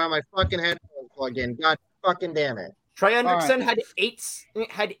laptop when I don't have my fucking headphones plugged in. God fucking damn it. Trey Hendrickson had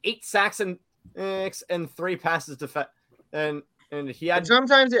eight sacks and 3 passes and he had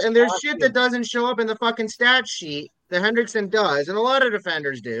sometimes there's shit that doesn't show up in the fucking stat sheet that Hendrickson does, and a lot of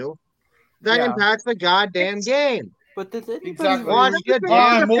defenders do. That impacts the goddamn game. But does anybody watch good?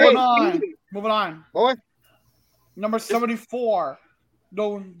 Moving on. Boy. Number 74.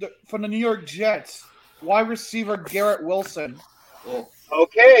 From the New York Jets, wide receiver Garrett Wilson.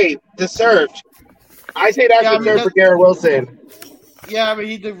 Okay, deserved. I say that's deserved for Garrett Wilson. Yeah, but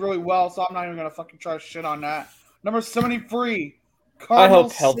he did really well, so I'm not even gonna fucking try to shit on that. Number 73. I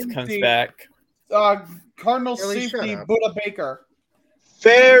hope health comes back. Cardinal safety Buda Baker.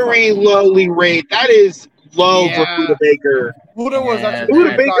 Very lowly rate. That is low for Buda Baker. Buda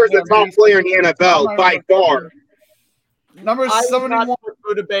Baker is the top player in the NFL by far. Number 71.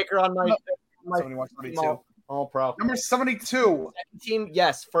 Buda Baker on my 71, 72. All pro. Number 72. Second team,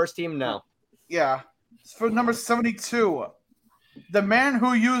 yes. First team, no. Yeah. For number 72, the man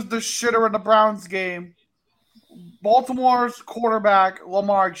who used the shitter in the Browns game, Baltimore's quarterback,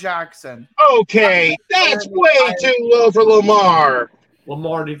 Lamar Jackson. Okay, that's way too low for Lamar.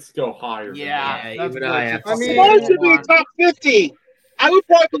 Lamar needs to go higher. Yeah, even I have to Lamar should be top 50. I would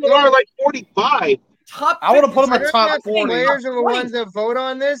probably put Lamar like 45. I would have put him at top 40. Players are the ones that vote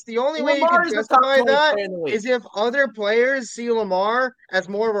on this. The only way you can justify that is if other players see Lamar as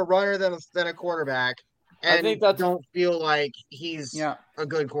more of a runner than a quarterback, and I think don't feel like he's a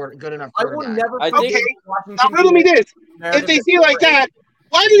good enough quarterback. I will never. Now riddle me this: if they feel like that,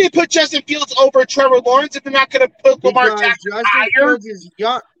 why do they put Justin Fields over Trevor Lawrence if they're not going to put Lamar Jackson higher?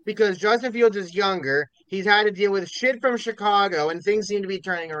 Because Justin Fields is younger. He's had to deal with shit from Chicago, and things seem to be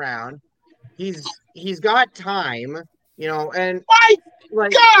turning around. He's got time, and guy. Well,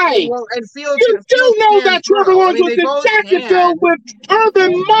 and Fields, you do know that Trevor Lawrence was in Jacksonville with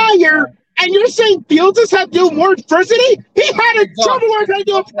Urban Meyer, and you're saying Fields has had to do more adversity? He had a Trevor Lawrence had to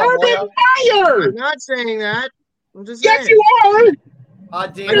do with Urban Meyer. I'm not saying that. I'm just saying. Yes, you are.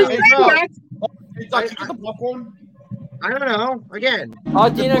 Dina, I don't know. Again,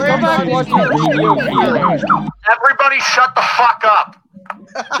 Dina, go back and watch the video. Everybody shut the fuck up.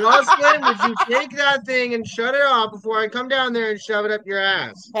 Jocelyn, would you take that thing and shut it off before I come down there and shove it up your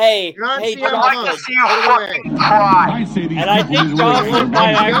ass? Hey, I'd like to see you fucking cry. And I think Jocelyn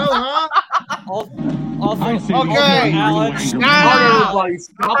might actually. Okay. Alex.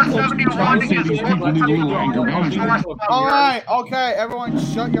 All right. Okay. Everyone,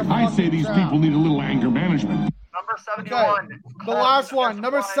 shut your. I say these people need a little anger management. Number 71. Okay. The last one,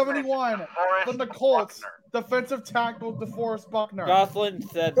 number 71, from the Colts, defensive tackle DeForest Buckner. Jocelyn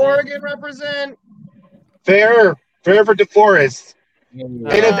said Oregon represent. Fair for DeForest. And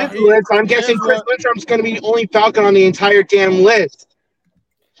if this list, I'm guessing Chris Lindstrom's going to be the only Falcon on the entire damn list.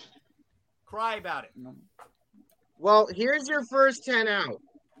 Cry about it. Well, here's your first 10 out.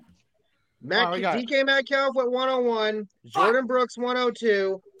 DK Metcalf with 101, Jordan Brooks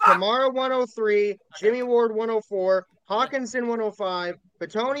 102, Kamara 103, Jimmy Ward 104, Hawkinson 105,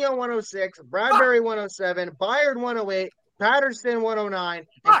 Petonio 106, Bradbury 107, Byard 108, Patterson 109,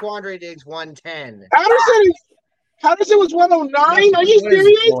 and Quandre Diggs 110. Patterson was 109? Are you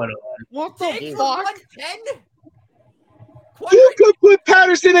serious? What the fuck? 110? You could put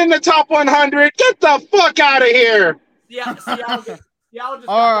Patterson in the top 100. Get the fuck out of here. Seattle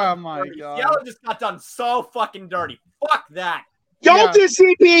just got done so fucking dirty. Fuck that. Y'all did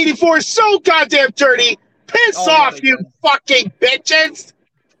CP84 so goddamn dirty. Piss off, you fucking bitches.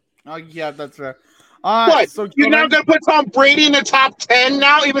 Oh, yeah, that's fair. What? So you're now going to put Tom Brady in the top 10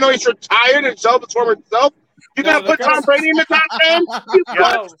 now, even though he's retired and himself his former self? You're gonna put Tom Brady in the top 10? You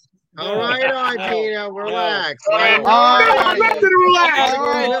what? All right, Pino, relax. No, I'm not gonna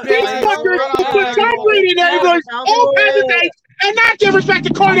relax. These fuckers put Tom Brady in there and goes all candidates and not give respect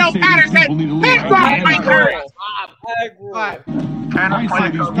to Cordell Patterson. Hands off my turret. Take that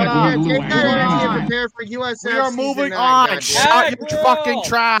energy and prepare for USF. We are moving on. Shut your fucking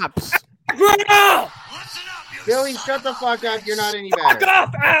traps. Billy, shut the fuck up. You're not any better. Fuck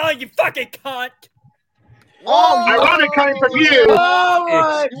off, Alan, you fucking cunt. Oh, ironic coming from you.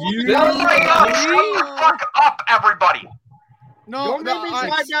 Fuck up, everybody. No, Don't make me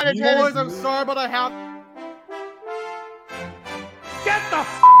slide down a boys, tennis. I'm sorry, but I have. Get the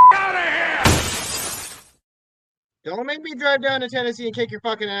out of here! Don't make me drive down to Tennessee and kick your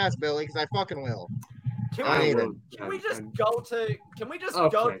fucking ass, Billy, because I fucking will. Can we just go to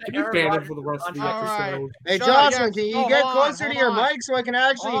Aaron Rodgers for the rest of the contract? episode? Hey, Jocelyn, can you get closer to your mic so I can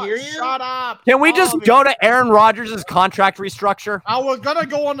actually hear you? Shut up. Can we just go to Aaron Rodgers' contract restructure? I was gonna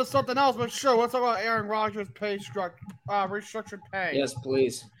go on to something else, but sure. Let's talk about Aaron Rodgers' restructured pay. Yes,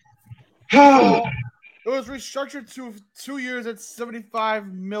 please. So, it was restructured to 2 years at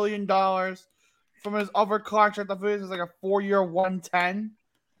 $75 million from his other contract. I think it was like a 4-year 110.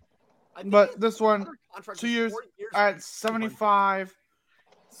 But this one, 2 years at 75.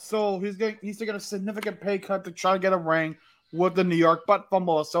 So he's to get a significant pay cut to try to get a ring with the New York Butt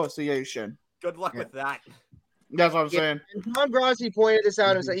Fumble Association. Good luck with that. That's what I'm saying. And Tom Grossi pointed this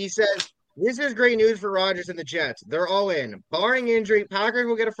out. He says, this is great news for Rodgers and the Jets. They're all in. Barring injury, Packers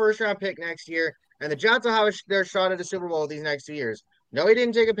will get a first-round pick next year, and the Jets will have their shot at the Super Bowl these next 2 years. No, he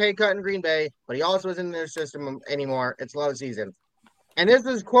didn't take a pay cut in Green Bay, but he also isn't in their system anymore. It's low season. And this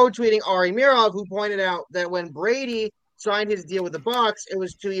is quote tweeting Ari Mirov, who pointed out that when Brady signed his deal with the Bucs, it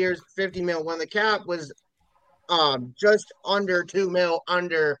was 2 years, $50 million, when the cap was just under $2 million,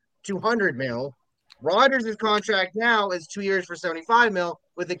 under $200 million. Rodgers' contract now is 2 years for $75 million,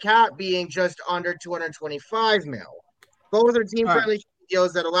 with the cap being just under $225 million. Both are team-friendly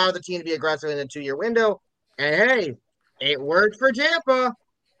deals that allow the team to be aggressive in a 2-year window. And hey, it worked for Tampa.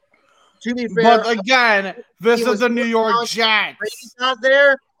 To be fair, But again, this is the New York Jets. Brady's not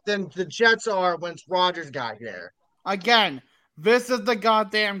there, then the Jets are once Rodgers got there. Again, this is the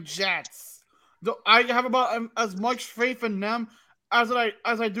goddamn Jets. I have about as much faith in them as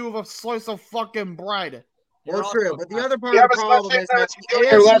I do with a slice of fucking bread. Well, true, but the other part of the problem is that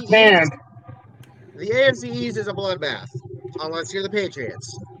the AFC East is a bloodbath, unless you're the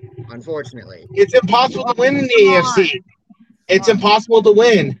Patriots, unfortunately. It's impossible to win in the AFC. It's impossible to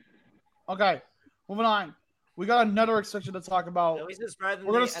win. Okay, moving on. We got another exception to talk about. We're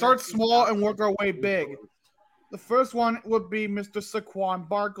going to start NFC small and work our way big. The first one would be Mr. Saquon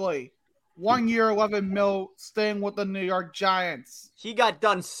Barkley. 1 year, $11 million, staying with the New York Giants. He got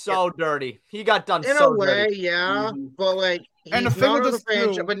done so dirty. He got done in so a way, dirty. yeah. But like, he's And the thing not with on the this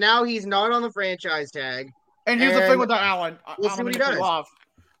franchise. too- But now he's not on the franchise tag. And here's the thing with that, Alan. We'll I'm see what gonna he cut you does. off.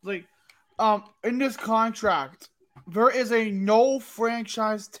 Like, in this contract, there is a no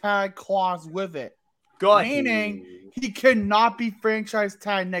franchise tag clause with it. Good. Meaning he cannot be franchise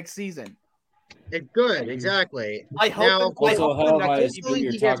tagged next season. It's good, exactly. I hope. Now, I hope the next hopefully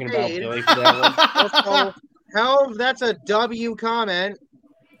you're he gets talking about, paid. Billy, for that one. Also, hell, that's a W comment.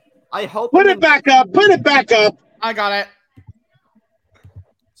 I hope. Put it back up. Put it back up. I got it.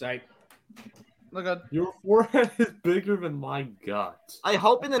 Sorry. Look good. Your forehead is bigger than my gut. I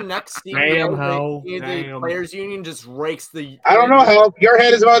hope in the next season Damn, the Hal. players union just rakes the. I don't know how your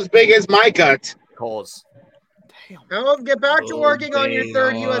head is about as big as my gut. Calls. Hell, get back to working on your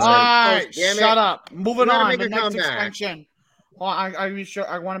third U.S. All right, Damn it. shut up. Moving You gotta on. make The a next comeback. extension. Well,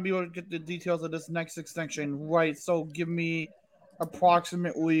 I want to be able to get the details of this next extension right. So give me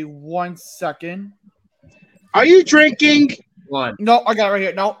approximately 1 second. Are you drinking? One. No, I got it right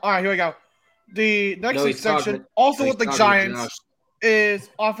here. No, all right, here we go. The next No, he's extension, talking- also he's with the talking to Giants, Josh. is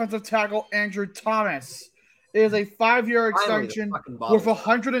offensive tackle Andrew Thomas. It is a 5-year Finally, the extension fucking with bottle.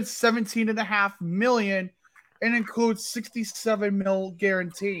 $117.5 million and includes $67 million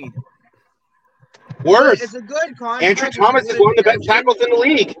guaranteed. Worth. It's a good contract. Andrew Thomas is one of the best tackles in the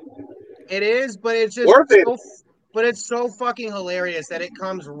league. It is, but it's just Worth it. But it's so fucking hilarious that it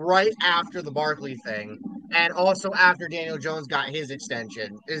comes right after the Barkley thing, and also after Daniel Jones got his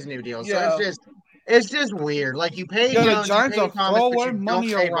extension, his new deal. So Yeah. it's just weird. Like you pay Yeah, the Jones, Giants you are pay Thomas, but you throwing don't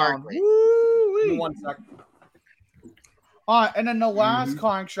money pay around. Barkley. Woo-wee. 1 sec. And then the last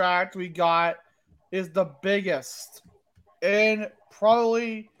contract we got is the biggest and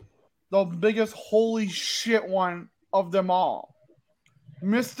probably the biggest holy shit one of them all.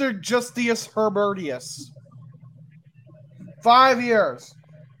 Mr. Justius Herbertius. 5 years.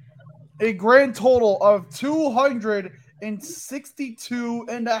 a grand total of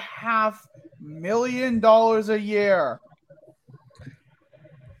 $262.5 million a year.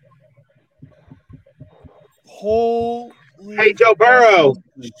 Holy Hey, Joe Burrow,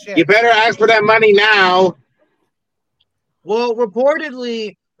 shit. you better ask for that money now. Well,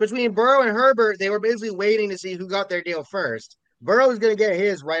 reportedly, between Burrow and Herbert, they were basically waiting to see who got their deal first. Burrow's going to get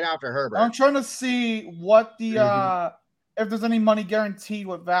his right after Herbert. I'm trying to see what the if there's any money guaranteed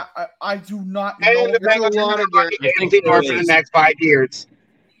with that. I do not know. And the Bengals are going to guaranteed more for the next 5 years.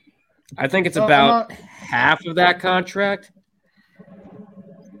 I think it's about half of that contract.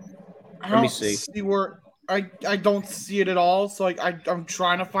 Let me see. Where I don't see it at all. So like I'm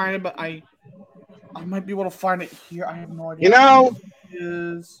trying to find it, but I might be able to find it here. I have no idea. You know,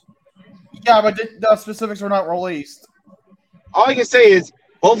 yeah, but the specifics are not released. All I can say is,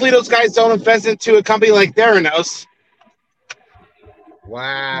 hopefully those guys don't invest into a company like Theranos.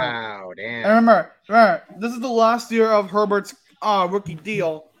 Wow, damn. And remember, this is the last year of Herbert's rookie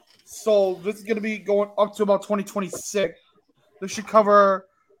deal. So this is going to be going up to about 2026. This should cover,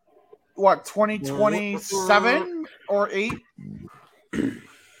 what, 2027 or 8?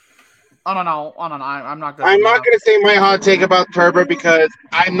 I don't know. I'm not going to say my hot take about Herbert because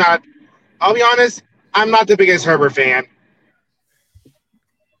I'll be honest, I'm not the biggest Herbert fan.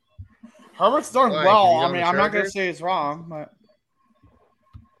 Herbert's done well. I mean, I'm not going to say it's wrong, but...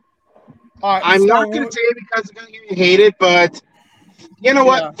 I'm not going to say it because it's going to get me hated, but you know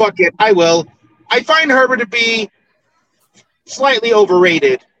what? Fuck it. I will. I find Herbert to be slightly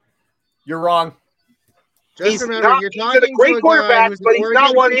overrated. You're wrong. Just remember, you're talking a great quarterback, but he's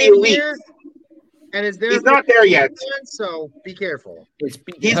not one of the elite. And he's not there yet. So be careful.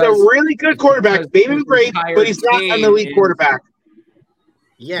 He's a really good quarterback, maybe great, but he's not an elite quarterback.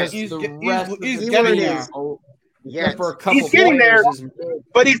 Yes, he's getting there. Yes. He's getting there,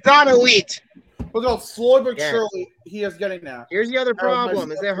 but he's not elite. But slowly but surely, he is getting there. Here's the other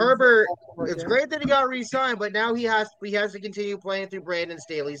problem: is that Herbert. It's great that he got re-signed, but now he has to continue playing through Brandon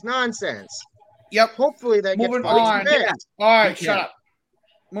Staley's nonsense. Yep. Hopefully that gets moving on. fixed. All right, shut up.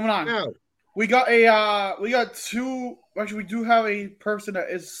 Moving on. No. We got two. Actually, we do have a person that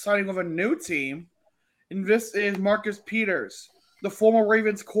is signing with a new team, and this is Marcus Peters. The former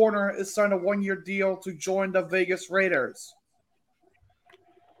Ravens corner is signed a 1-year deal to join the Vegas Raiders.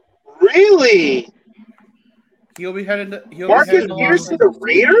 Really? He'll be heading to Marcus Peters to the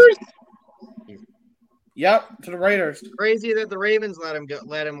Raiders? Yep, to the Raiders. Crazy that the Ravens let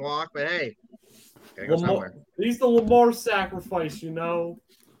him walk, but hey, he's the Lamar sacrifice, you know.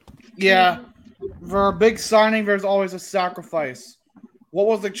 Yeah, for a big signing, there's always a sacrifice. What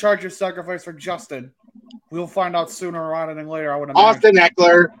was the Chargers' sacrifice for Justin? We'll find out sooner rather than later. I would imagine. Austin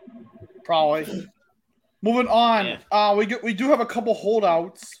Eckler. Probably. Moving on, we do have a couple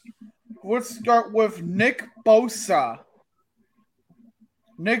holdouts. Let's start with Nick Bosa.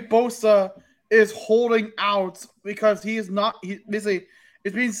 Nick Bosa is holding out because he is not. Basically,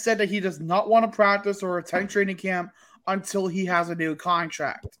 it's being said that he does not want to practice or attend training camp until he has a new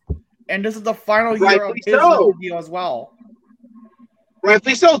contract, and this is the final year of his deal as well.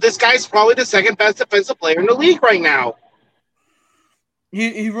 Rightfully so. This guy's probably the second best defensive player in the league right now.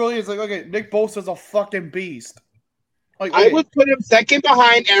 He really is. Like, okay, Nick Bosa's a fucking beast. Like, I would put him second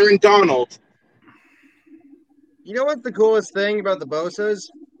behind Aaron Donald. You know what's the coolest thing about the Bosas?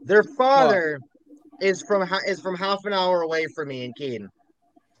 Their father is from half an hour away from me in Keene.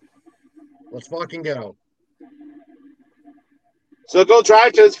 Let's fucking go. So go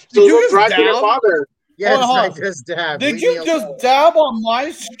drive to your father. Yes, I just dabbed. Did you just dab on my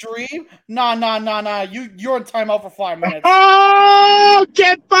stream? Nah. You're on timeout for 5 minutes. Oh,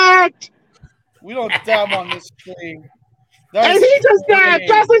 get fucked! We don't dab on this stream. And he just dabbed.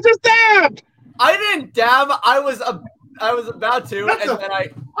 Jocelyn just dabbed. I didn't dab. I was about to, then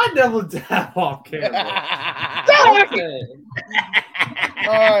I never dab on camera. Okay.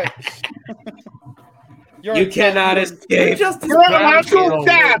 All right. You cannot escape. You're allowed to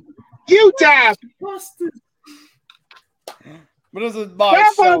dab. You dab. But this is my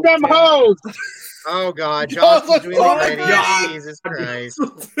dab on them hoes. Oh God, Jocelyn's doing the Jesus Christ.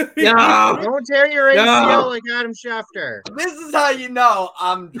 No. Don't tear your ACL like Adam Schefter. This is how you know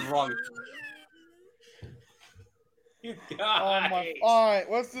I'm drunk. Oh my! All right,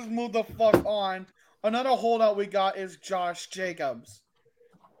 let's just move the fuck on. Another holdout we got is Josh Jacobs.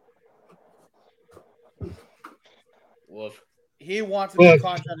 Woof. He wants a new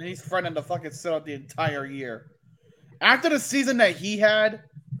contract, and he's threatening to fucking sit out the entire year. After the season that he had,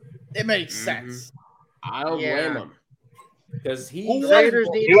 it makes sense. I don't blame him. Because you know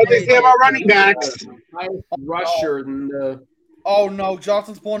what they say about running backs? Rusher in the Oh no,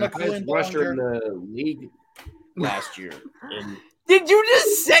 Johnson's pulling a Guys Clean rushed her in Bellinger. the league last year. And Did you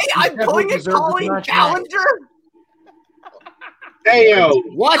just say I'm definitely pulling a deserved this Colleen match. Ballinger? Hey yo,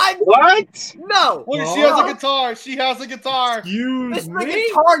 what? What? No. Wait, she has a guitar. She has a guitar. Excuse This is a me?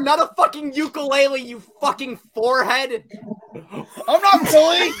 guitar, not a fucking ukulele, you fucking forehead. I'm not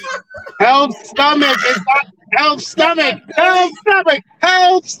Billy. Help stomach is not help stomach. Help stomach.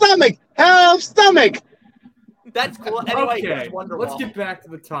 Help stomach. Help stomach. That's cool. Anyway, Okay, here's Wonderwall. let's get back to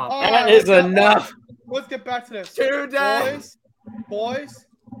the top. All That right, is let's get- enough. Let's get back to this. Today. Boys,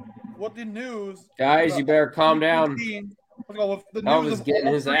 what the news? Guys, you better calm down. Let's go with the Elvis news of getting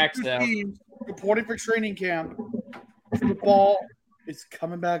all his axe 32 out. teams reporting for training camp. Football is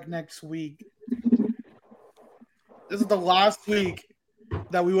coming back next week. This is the last week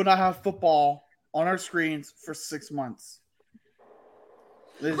that we will not have football on our screens for 6 months.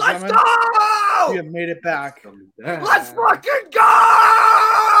 Ladies and Let's gentlemen, go! we have made it back. Let's fucking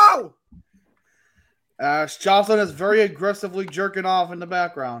go! Ash Johnson is very aggressively jerking off in the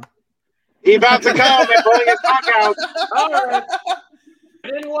background. He about to come and pulling his cock out. All right. I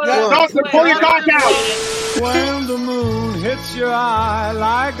didn't want to. Dawson, pull your cock out. When the moon hits your eye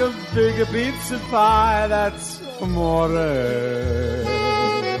like a big pizza pie, that's amore.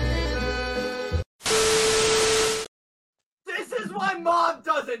 This is why mom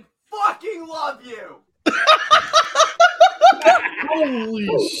doesn't fucking love you. Holy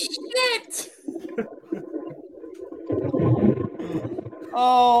shit!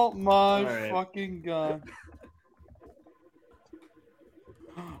 Oh my right. fucking god.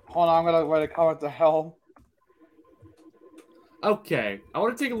 Hold on, I'm gonna write a comment to hell. Okay, I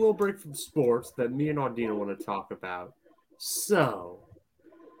want to take a little break from sports that me and Audina want to talk about. So,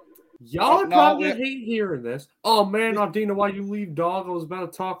 y'all are No, probably hate hearing this. Oh man, Audina, why you leave, dog? I was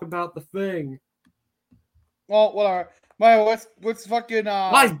about to talk about the thing. Well, whatever. Man, what's fucking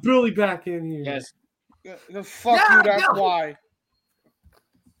Why is Billy back in here? Yes. Fuck you, that's why.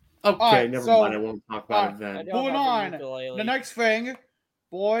 Okay, Alright, never so- mind. I won't talk about it then. Moving on. The next thing,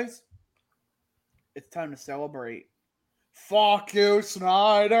 boys, it's time to celebrate. Fuck you,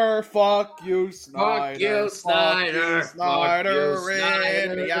 Snyder. Fuck you, Snyder. Fuck you, Snyder. Snyder. Fuck you,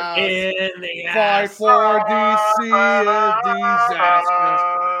 Snyder. In the ass. In the Fight ass. for DC is disastrous.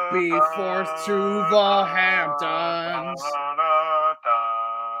 Be forced to the Hamptons.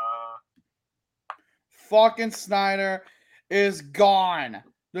 Fucking Snyder is gone.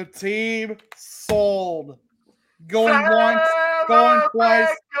 The team sold. Going once, going twice,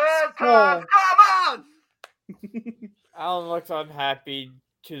 sold. Alan looks unhappy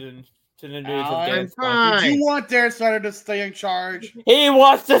to the news of Alan, Dan Snyder. did you want Dan Snyder to stay in charge? He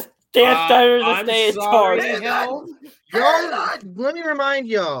wants Dan Snyder to I'm stay in sorry, charge. Hell. Let me remind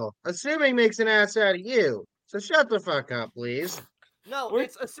y'all, assuming makes an ass out of you. So shut the fuck up, please. No,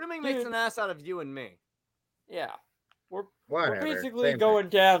 it's assuming makes an ass out of you and me. Yeah. We're Whatever. basically Same going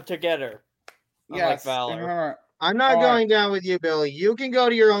down together. Unlike Yes. Valor. and remember- I'm not All right. going down with you, Billy. You can go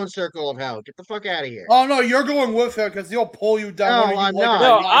to your own circle of hell. Get the fuck out of here. Oh no, you're going with him because he'll pull you down. No, whether you I'm like it not. or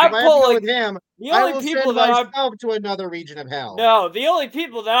No, If I'm I have to go pulling- with him. The I only will people send that I'm myself to another region of hell. No, the only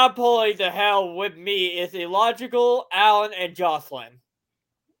people that I'm pulling to hell with me is Illogical, Alan, and Jocelyn.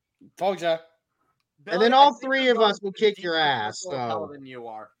 Told ya. And then all three of us will kick your ass. Hell So than you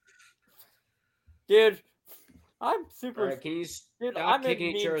are. Dude, I'm super. All right, can you Dude, stop I'm in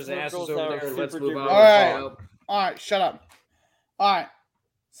kicking each meme other's asses circles over that there are and let's super move on? duper with All right. the show? All right, shut up. All right.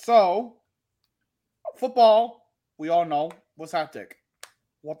 So, football, we all know, was hectic.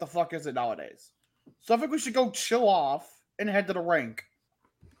 What the fuck is it nowadays? So I think we should go chill off and head to the rink.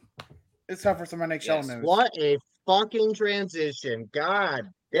 It's time for some NHL Yes. news. what a fucking transition.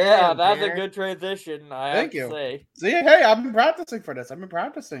 God Yeah, damn, that's a Tanner. good transition. I Thank have you. to say. See, hey, I've been practicing for this. I've been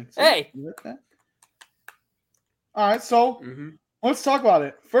practicing. See? Hey. You like that? All right, so Mm-hmm. let's talk about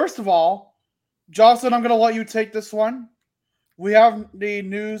it. First of all, Jocelyn, I'm going to let you take this one. We have the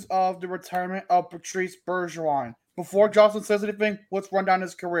news of the retirement of Patrice Bergeron. Before Jocelyn says anything, let's run down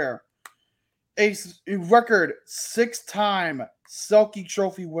his career. A record 6-time Selke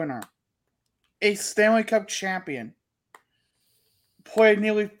Trophy winner. A Stanley Cup champion. Played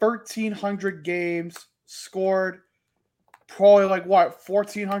nearly 1,300 games. Scored probably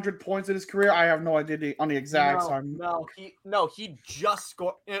 1,400 points in his career. I have no idea on the exact time. No, he just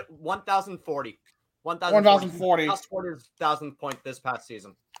scored 1,040. 1,040. He just scored his 1,000th point this past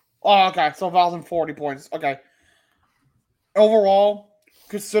season. Oh, okay. So 1,040 points. Okay. Overall,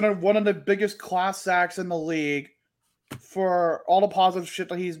 considered one of the biggest class acts in the league for all the positive shit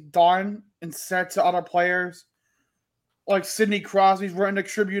that he's done and said to other players. Like Sidney Crosby's written a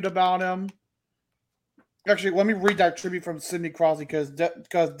tribute about him. Actually, let me read that tribute from Sidney Crosby because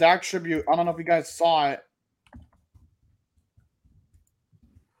that tribute. I don't know if you guys saw it.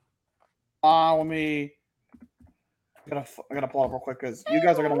 Let me. I gotta pull it up real quick because you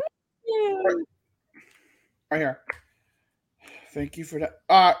guys are gonna. Right here. Thank you for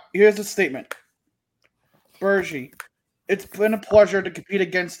that. Here's a statement. Bergie, it's been a pleasure to compete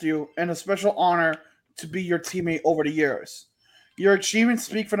against you and a special honor to be your teammate over the years. Your achievements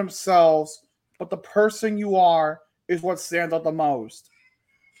speak for themselves, but the person you are is what stands out the most.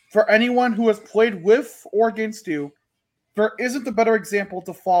 For anyone who has played with or against you, there isn't a better example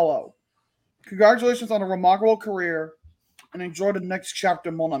to follow. Congratulations on a remarkable career and enjoy the next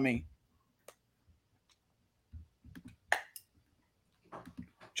chapter, mon ami.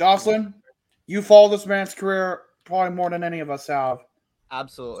 Jocelyn, you follow this man's career probably more than any of us have.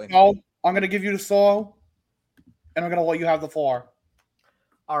 Absolutely. So, I'm going to give you the solo, and I'm going to let you have the floor.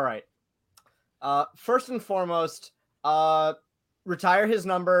 All right. First and foremost, retire his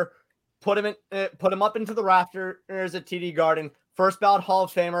number, put him up into the rafters at TD Garden. First ballot Hall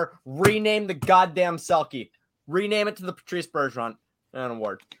of Famer. Rename the goddamn Selkie. Rename it to the Patrice Bergeron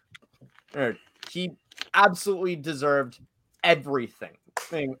award. He absolutely deserved everything.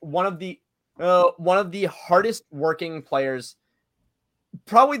 One of the hardest working players,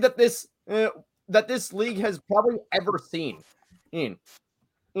 probably that this league has probably ever seen.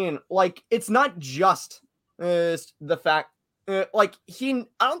 Like, it's not just the fact I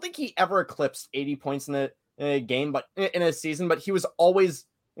don't think he ever eclipsed 80 points in a game, but in a season, but he was always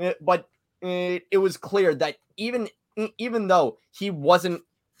it was clear that even though he wasn't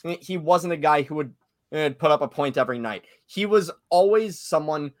a guy who would put up a point every night, he was always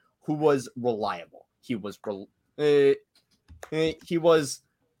someone who was reliable. He was and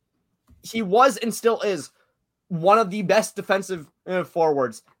still is one of the best defensive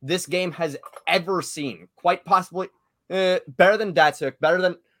forwards this game has ever seen. Quite possibly better than Datsuk,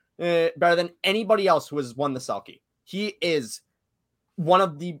 better than anybody else who has won the Selkie. He is one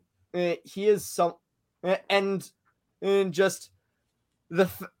of the. He is some, and just the.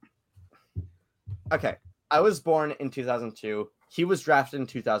 Okay, I was born in 2002. He was drafted in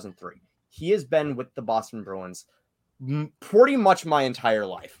 2003. He has been with the Boston Bruins pretty much my entire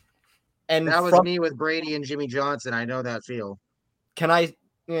life. And that was me with Brady and Jimmy Johnson. I know that feel. Can I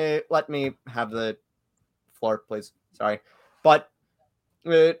let me have the floor, please? Sorry, but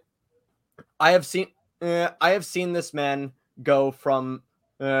I have seen this man go from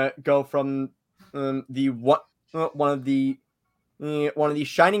the one of the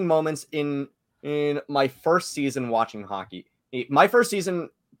shining moments in my first season watching hockey. My first season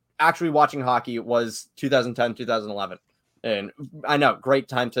actually watching hockey was 2010, 2011, and I know, great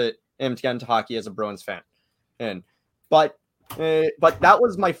time to get into hockey as a Bruins fan, but that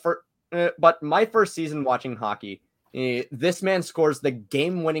was my first. But my first season watching hockey, this man scores the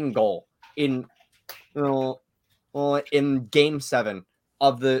game-winning goal in Game 7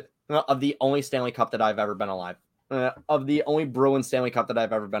 of the only Stanley Cup that I've ever been alive, of the only Bruins Stanley Cup that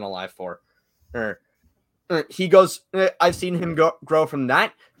I've ever been alive for. He goes. I've seen him grow from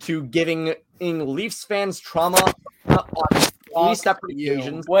that to giving Leafs fans trauma on 3 separate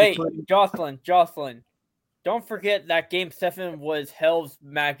occasions. Wait, Jocelyn. Don't forget that Game 7 was hell's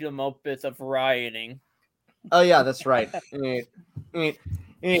magnum opus of rioting. Oh yeah, that's right.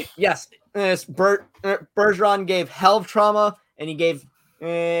 Yes, Bergeron gave hell trauma, and he gave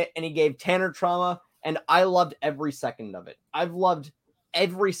Tanner trauma, and I loved every second of it. I've loved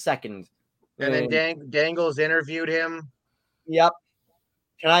every second. And then Dangles interviewed him. Yep.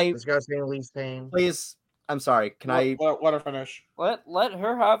 Can I discussing Leafs pain? Please, I'm sorry. Can I let her finish? Let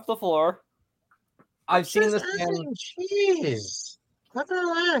her have the floor. I've seen this man. Jeez, let her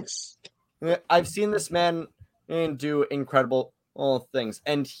relax. I've seen this man do incredible things,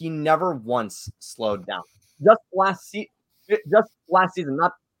 and he never once slowed down. Just last season,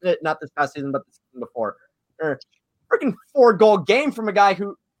 not this past season, but the season before. Freaking 4-goal game from a guy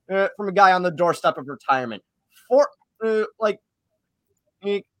on the doorstep of retirement. This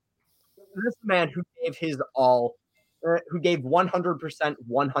man who gave his all, who gave 100%,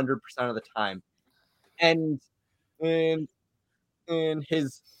 100% of the time. And his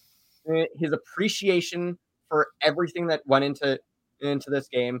appreciation for everything that went into this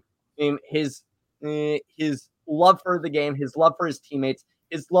game, his love for the game, his love for his teammates,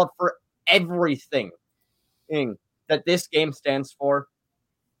 his love for everything that this game stands for.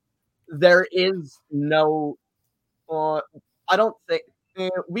 There is no. I don't think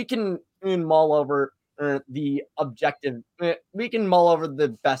we can mull over the objective. We can mull over the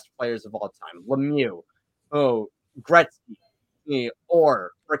best players of all time. Lemieux, Gretzky,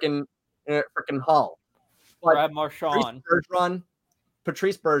 or frickin' Hull. Brad Marchand.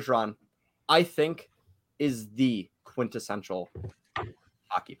 Patrice Bergeron, I think, is the quintessential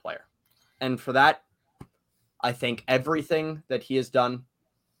hockey player. And for that, I think everything that he has done,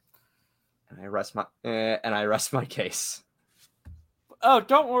 and I rest my case. Oh,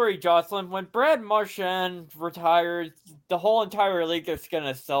 don't worry, Jocelyn. When Brad Marchand retires, the whole entire league is going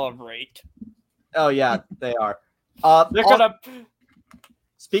to celebrate. Oh, yeah, they are. They're going to...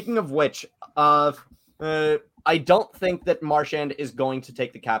 Speaking of which, I don't think that Marchand is going to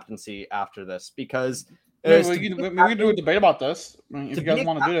take the captaincy after this because... we can do a debate about this if you guys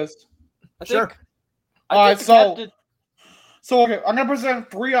want to do this. Sure. All right, so okay, I'm going to present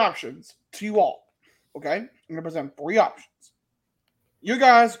 3 options to you all. Okay? I'm going to present 3 options. You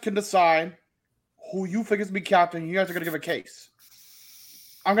guys can decide who you think is to be captain. You guys are going to give a case.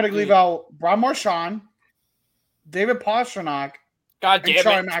 I'm going to leave out Brad Marchand, David Pastrnak, and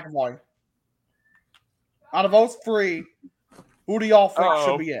Charlie McAvoy. Out of those 3, who do y'all think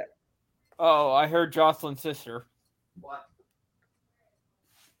should be it? Oh, I heard Jocelyn's sister. What?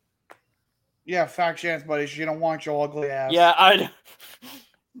 Yeah, fat chance, buddy. She don't want your ugly ass. Yeah,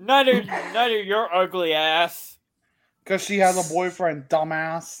 neither your ugly ass. Because she has a boyfriend,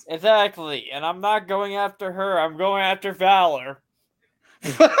 dumbass. Exactly, and I'm not going after her. I'm going after Valor.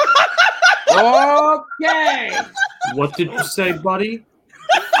 Okay. What did you say, buddy?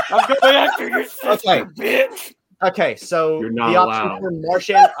 I'm going after your sister, bitch. Okay, so You're not the option allowed. for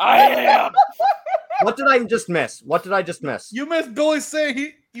Marchand. I am. What did I just miss? You missed Billy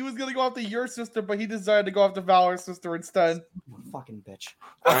saying he was gonna go after your sister, but he decided to go after Valor's sister instead. Fucking bitch.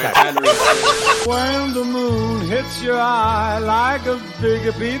 Okay. When the moon hits your eye like a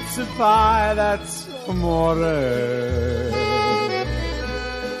big pizza pie, that's amore.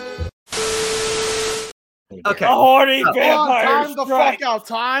 Okay. A horny Hold on, vampire time the strike. fuck out.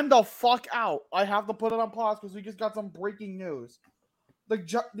 Time the fuck out. I have to put it on pause because we just got some breaking news.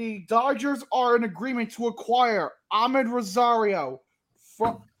 The Dodgers are in agreement to acquire Ahmed Rosario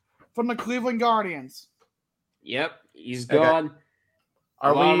from the Cleveland Guardians. Yep, he's gone. Okay.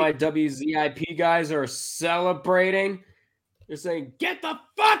 A lot of my WZIP guys are celebrating. They're saying, "Get the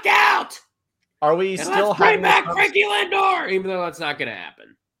fuck out!" Are we And still let's bring having back this Frankie Lindor? Even though that's not going to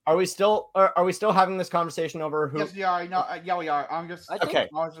happen. Are we still having this conversation over who? Yes, we are. No, yeah, we are. I was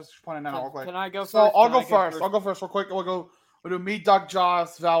just pointing that out real quick. Can I go first? So I'll Can go I first. I'll go first real quick. We'll do me, Doug,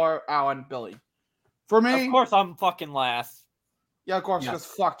 Joss, Valor, Alan, Billy. For me, Of course, I'm fucking last. yeah, of course, because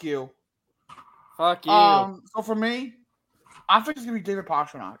fuck you. Fuck you. So for me, I think it's gonna be David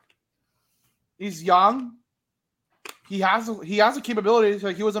Pastrnak. He's young. He has the capabilities.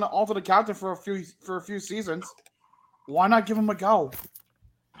 Like he was an alternate captain for a few seasons. Why not give him a go?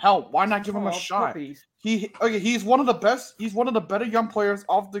 Hell, why not give him a shot? Puppies. He's one of the best. He's one of the better young players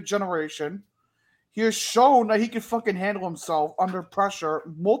of the generation. He has shown that he can fucking handle himself under pressure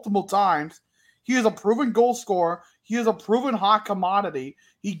multiple times. He is a proven goal scorer. He is a proven hot commodity.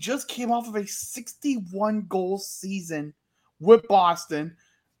 He just came off of a 61-goal season with Boston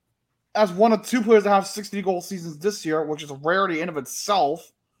as one of 2 players that have 60-goal seasons this year, which is a rarity in of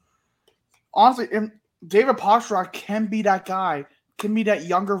itself. Honestly, David Pastrnak can be that guy, can be that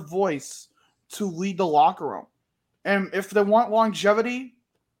younger voice to lead the locker room. And if they want longevity,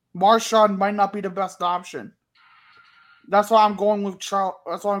 Marchand might not be the best option. That's why I'm going with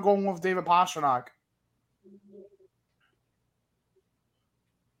That's why I'm going with David Pastrnak.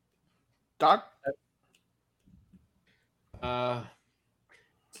 Doc?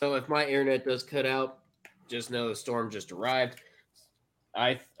 So if my internet does cut out, just know the storm just arrived.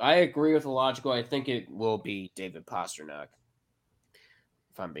 I agree with the logical. I think it will be David Pastrnak,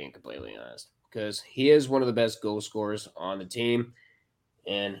 if I'm being completely honest, because he is one of the best goal scorers on the team,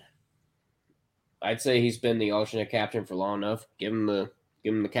 and I'd say he's been the alternate captain for long enough. Give him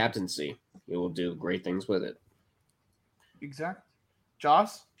the captaincy. He will do great things with it. Exactly.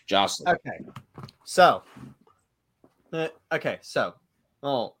 Jocelyn.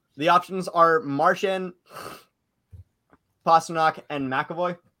 The options are Marchand, Pastrnak, and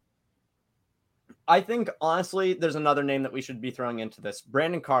McAvoy. I think, honestly, there's another name that we should be throwing into this.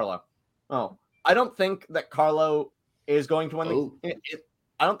 Brandon Carlo. I don't think that Carlo is going to win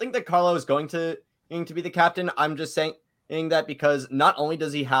I don't think that Carlo is going to be the captain. I'm just saying that because not only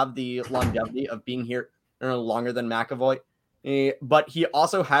does he have the longevity of being here longer than McAvoy, but he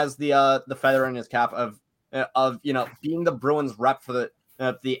also has the feather in his cap of being the Bruins rep for the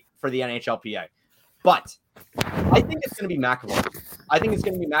NHLPA. But I think it's going to be McAvoy. I think it's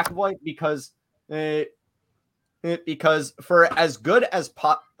going to be McAvoy because for as good as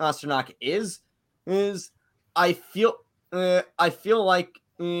Pastrnak is I feel like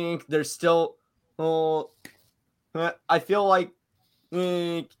there's still I feel like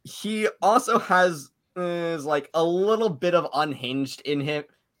he also has is like a little bit of unhinged in him,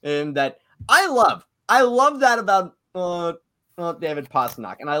 that I love. I love that about David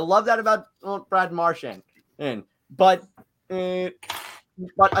Pastrnak, and I love that about Brad Marchand. But I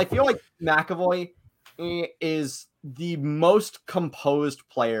feel like McAvoy is the most composed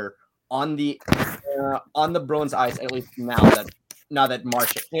player on the Bruins ice, at least now that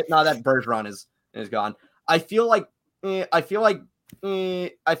Bergeron is gone. I feel like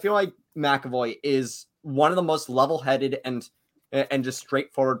McAvoy is one of the most level-headed and just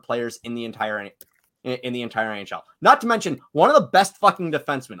straightforward players in the entire NHL. Not to mention one of the best fucking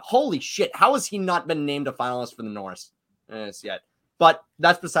defensemen. Holy shit! How has he not been named a finalist for the Norris yet? But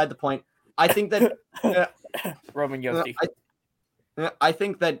that's beside the point. I think that Roman Yossi. I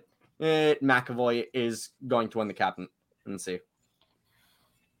think that McAvoy is going to win the captaincy.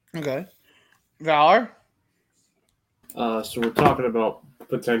 Okay, Valor. So we're talking about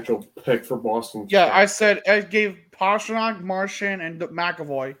potential pick for Boston. Yeah, I said I gave Pastrnak, Marchand, and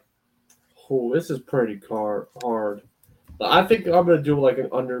McAvoy. Oh, this is pretty hard. I think I'm going to do like an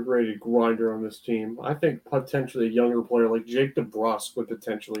underrated grinder on this team. I think potentially a younger player like Jake DeBrusk would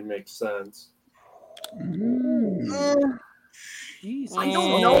potentially make sense. Jeez. I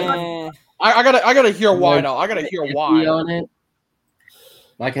don't know. I gotta hear why though. I gotta hear why. On it.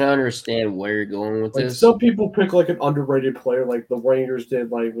 I can understand where you're going with Like this. some people pick like an underrated player, like the Rangers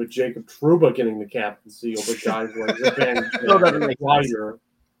did, like with Jacob Trouba getting the captaincy over guys like Ryder.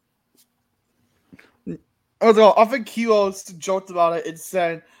 Although I think Kilo joked about it and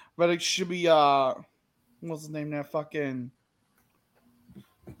said that it should be what's his name there? Fucking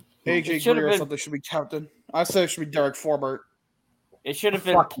AJ Greer or something should be captain. I said it should be Derek Forbert. It should have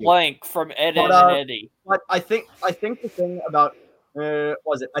been Plank from Ed and Eddie. But I think the thing about I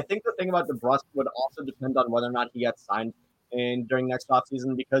think the thing about DeBrusk would also depend on whether or not he gets signed during next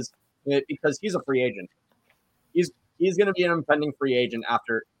offseason because he's a free agent. He's going to be an impending free agent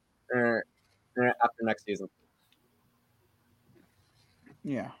after next season.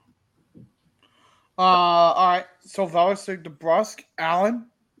 Yeah. All right. So Valor said DeBrusk. Alan,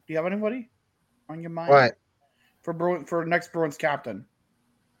 do you have anybody on your mind? What? For next Bruins captain.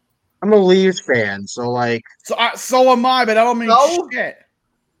 I'm a Leafs fan, so like. So am I, but I don't mean shit.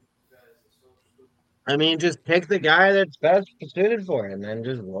 I mean, just pick the guy that's best suited for him, and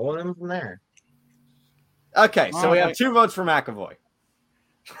just roll him from there. Okay, so we have 2 votes for McAvoy.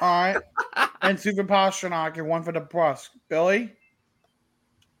 All right, and 2 for Pastrnak and 1 for DeBrusk. Billy.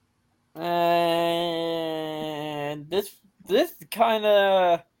 And this is kind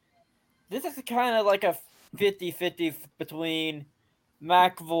of like a 50-50 between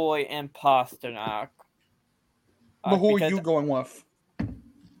McAvoy and Pastrnak. But who are you going with?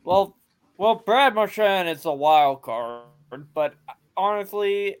 Well, Brad Marchand is a wild card, but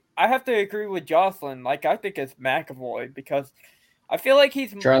honestly, I have to agree with Jocelyn. Like, I think it's McAvoy because I feel like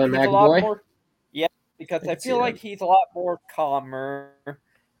he's a lot more. Yeah, because I feel like he's a lot more calmer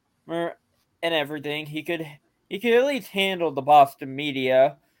and everything. He could at least handle the Boston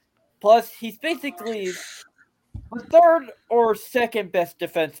media. Plus, he's basically the 3rd or 2nd best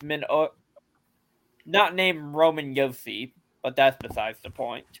defenseman, not named Roman Yossi, but that's besides the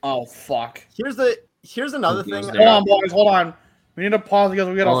point. Oh fuck! Here's another thing. Hold on, boys. Hold on. We need to pause because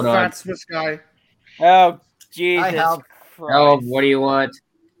we got a fat Swiss guy. Oh Jesus Christ! Oh, what do you want?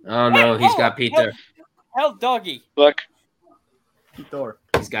 Oh no, he's got Peter. Help, doggy. Look. Peter.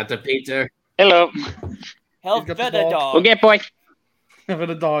 He's got the Peter. Hello. Help, better dog. Okay, boy. For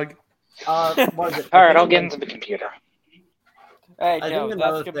the dog. All right, I'll get into the computer. Hey, no,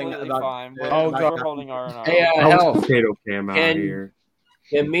 that's completely fine. We're holding our own. Hey, Hell, potato cam out here.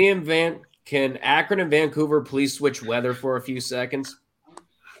 Can Akron and Vancouver please switch weather for a few seconds?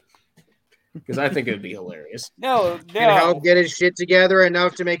 Because I think it would be hilarious. No. Can help get his shit together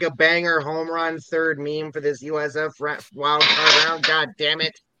enough to make a banger home run 3rd meme for this USF wild card round. God damn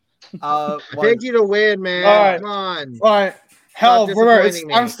it! Pick you to win, man. All right. Come on. All right. Hell, disappointing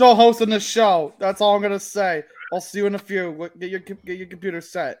me. I'm still hosting the show. That's all I'm gonna say. I'll see you in a few. Get your computer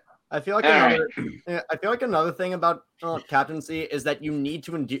set. I feel like another thing about captaincy is that you need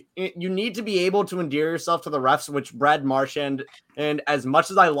to be able to endear yourself to the refs, which Brad Marchand, and as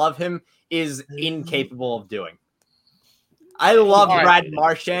much as I love him, is incapable of doing. I love Brad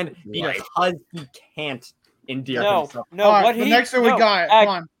Marchand because he can't endear himself. The next one we got. Come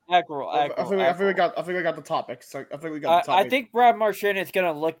on. I think we got the topic. So I think we got the topic. I think Brad Marchand is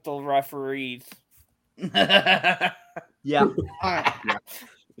gonna lick the referees. Yeah.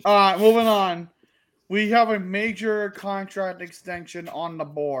 All right, moving on. We have a major contract extension on the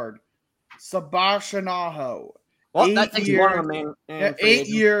board. Sebastian Aho, Well, that takes one of years, the main. yeah, free 8 agents.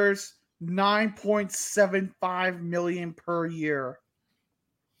 years, $9.75 million per year.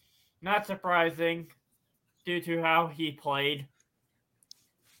 Not surprising, due to how he played.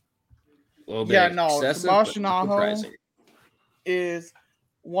 A little bit Yeah, no, excessive, Tomas but Shanahan surprising. is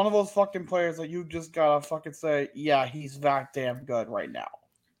one of those fucking players that you just gotta fucking say, yeah, he's that damn good right now.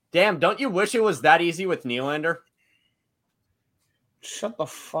 Damn, don't you wish it was that easy with Nylander? Shut the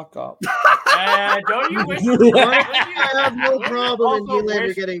fuck up. Don't you wish? I have no problem in also Nylander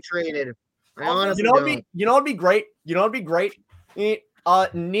wish- getting traded. I Also, honestly You know don't. what'd be great?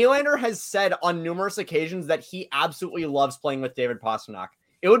 Nylander has said on numerous occasions that he absolutely loves playing with David Pastrnak.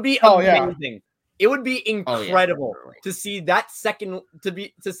 It would be amazing. Yeah. It would be incredible to see the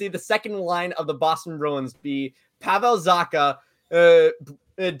second line of the Boston Bruins be Pavel Zacha,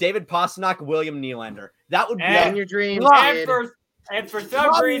 David Pastrnak, William Nylander. That would be In your dreams, kid. And for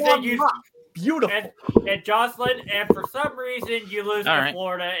some reason you beautiful. And Jocelyn, and for some reason you lose All to right.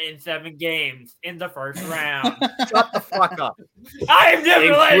 Florida in 7 games in the first round. Shut the fuck up. I'm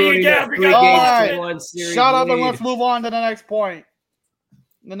never letting you Including down that because Alright, 3-1 series shut up and lead. let's move on to the next point.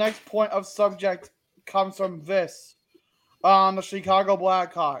 The next point of subject comes from this. The Chicago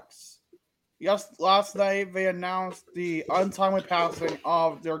Blackhawks. Yes, last night they announced the untimely passing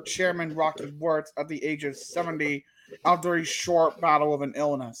of their chairman, Rocky Wirtz, at the age of 70 after a short battle with an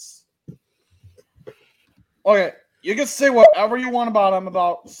illness. Okay, you can say whatever you want about him,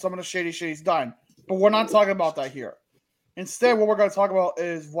 about some of the shady shit he's done, but we're not talking about that here. Instead, what we're going to talk about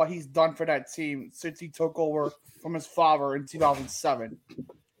is what he's done for that team since he took over from his father in 2007.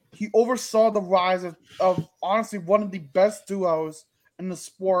 He oversaw the rise of honestly one of the best duos in the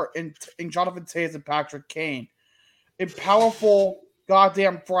sport in Jonathan Toews and Patrick Kane. A powerful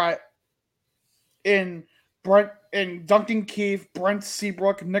goddamn threat in Duncan Keith, Brent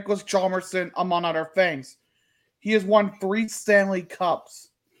Seabrook, Nicholas Chalmerson, among other things. He has won 3 Stanley Cups.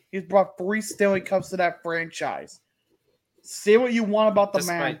 He's brought 3 Stanley Cups to that franchise. Say what you want about the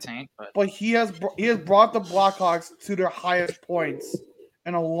man, but he has brought the Blackhawks to their highest points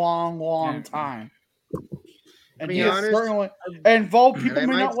in a long, long time. And he is certainly, and though people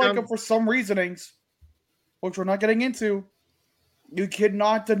may not like him for some reasonings, which we're not getting into, you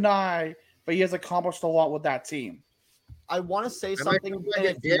cannot deny that he has accomplished a lot with that team. I want to say I might something. feel like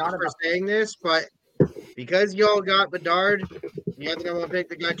a dick for saying this, but because y'all got Bedard, you think I'm gonna pick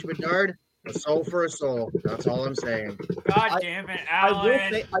the guy to Bedard. A soul for a soul. That's all I'm saying. God damn it,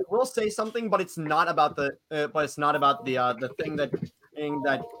 Alan. I will say something, but it's not about the thing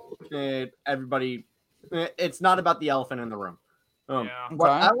that everybody. It's not about the elephant in the room.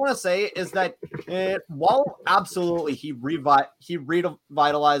 What I want to say is that while absolutely he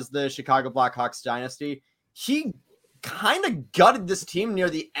revitalized the Chicago Blackhawks dynasty, he kind of gutted this team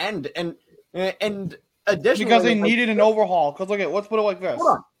near the end, and additionally because they needed an overhaul. Because let's put it like this.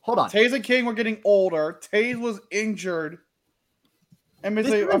 Hold on. Toews and King were getting older. Toews was injured. And I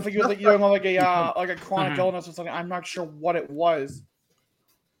think he was like a chronic illness or something. I'm not sure what it was.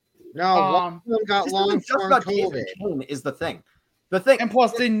 No, one of them got long-term COVID. Is the thing. And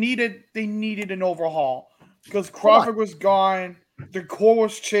plus, they needed an overhaul because Crawford was gone. The core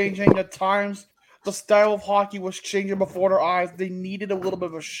was changing. The times, the style of hockey was changing before their eyes. They needed a little bit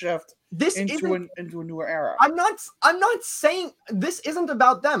of a shift into a newer era. I'm not saying this isn't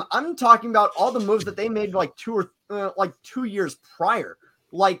about them. I'm talking about all the moves that they made like 2 years prior.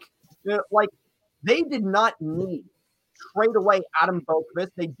 Like they did not need trade away Adam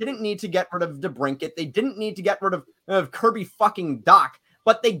Boqvist. They didn't need to get rid of DeBrincat. They didn't need to get rid of Kirby fucking Doc.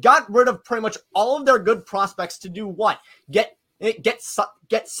 But they got rid of pretty much all of their good prospects to do what? Get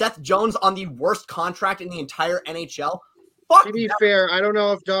Seth Jones on the worst contract in the entire NHL. To be fair, I don't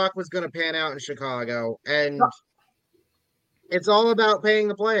know if Doc was going to pan out in Chicago, and it's all about paying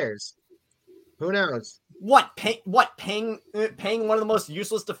the players. Who knows? Paying one of the most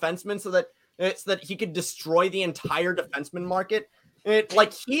useless defensemen so that he could destroy the entire defenseman market.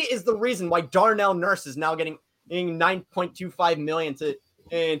 He is the reason why Darnell Nurse is now getting $9.25 million to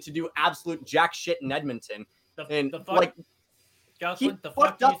do absolute jack shit in Edmonton. Jocelyn, the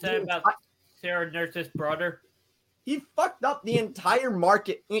fuck you said about Sarah Nurse's brother? He fucked up the entire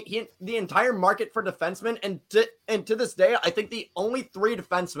market. The entire market for defensemen, and to this day, I think the only 3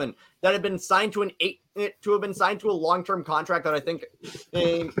 defensemen that have been signed to a long-term contract that I think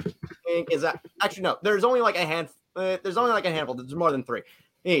is actually no. There's only like a handful. There's more than 3.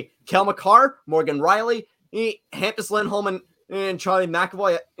 Kel McCarr, Morgan Riley, Hampus Lindholm, and Charlie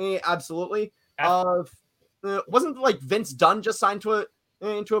McAvoy. Absolutely. Wasn't like Vince Dunn just signed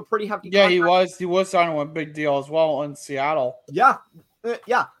into a pretty hefty contract? He was signing a big deal as well in Seattle. Yeah.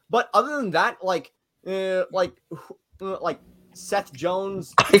 But other than that, like Seth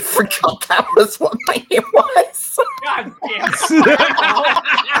Jones. I forgot that was what my name was. God damn it.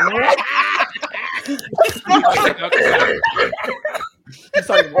 I'm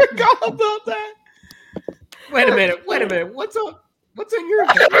sorry. I forgot about that. Wait a minute. What's up? What's in your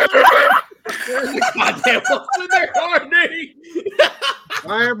goddamn what's in their Courtney?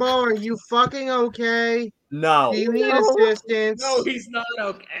 Fireball, are you fucking okay? No. Do you need assistance? No, he's not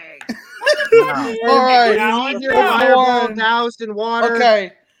okay. All right, You need your Fireball doused in water.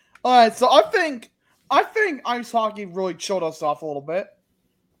 Okay. All right. So I think ice hockey really chilled us off a little bit.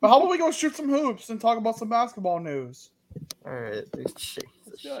 But how about we go shoot some hoops and talk about some basketball news? All right. Shit.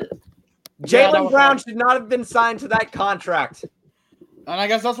 Jaylen Brown should not have been signed to that contract. And I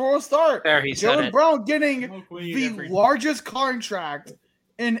guess that's where we'll start. There, he said Jaylen it. Brown getting the largest contract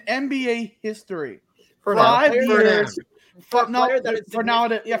in NBA history. For 5 now. years. For now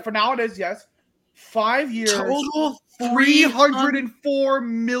it is, yes. 5 years. Total $304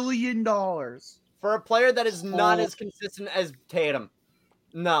 million. For a player that is not as consistent as Tatum.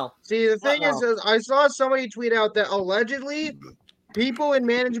 No. See, the thing is, I saw somebody tweet out that allegedly people in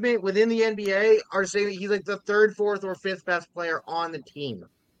management within the NBA are saying that he's like the third, fourth, or fifth best player on the team.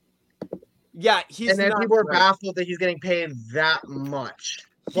 Yeah, and then people are baffled that he's getting paid that much.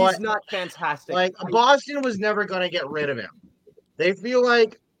 He's not fantastic. Like, Boston was never going to get rid of him. They feel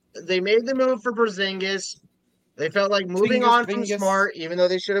like they made the move for Porzingis. They felt like moving on from Smart, even though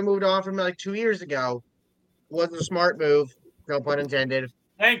they should have moved on from like 2 years ago, was a smart move. No pun intended.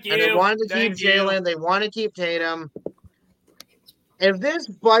 Thank you. And they wanted to keep Jaylen. They want to keep Tatum. If this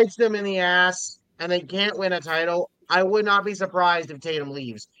bites them in the ass and they can't win a title, I would not be surprised if Tatum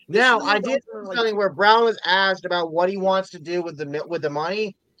leaves. Now, I did something where Brown was asked about what he wants to do with the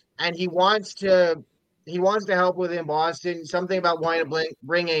money, and he wants to help within Boston. Something about wanting to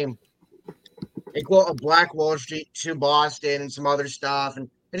bring a Black Wall Street to Boston and some other stuff, and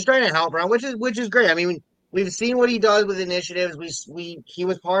just trying to help Brown, which is great. I mean, we've seen what he does with initiatives. He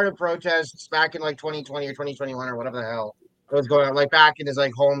was part of protests back in like 2020 or 2021 or whatever the hell it was going on, like back in his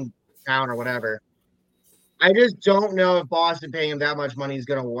like hometown or whatever. I just don't know if Boston paying him that much money is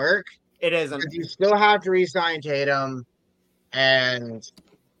going to work. It isn't. You still have to re-sign Tatum, and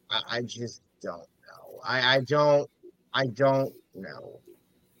I just don't know. I don't know.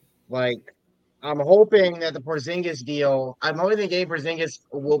 Like, I'm hoping that the Porzingis deal. I'm hoping that Gabe Porzingis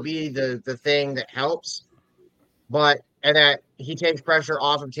will be the thing that helps, and that he takes pressure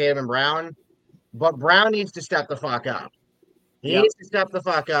off of Tatum and Brown. But Brown needs to step the fuck up. He needs to step the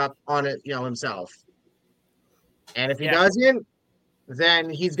fuck up on it, himself. And if he doesn't, then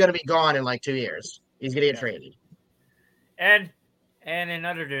he's going to be gone in like 2 years. He's going to get traded. And in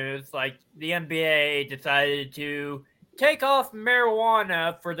other news, like the NBA decided to take off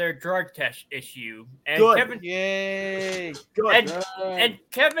marijuana for their drug test issue. And Good. Yay! Good. And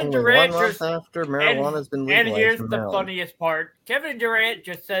Kevin Durant just after marijuana's been legalized. And here's in the Maryland. funniest part: Kevin Durant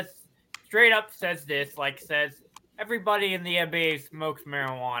just straight up says everybody in the NBA smokes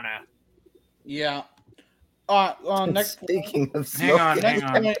marijuana. Yeah. Next. Speaking of hang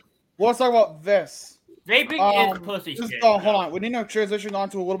on. Let's talk about this. Vaping is pussy shit. Hold on. We need to transition on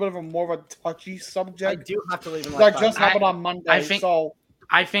to a little bit of a more of a touchy subject. I do have to leave him that just happened on Monday. I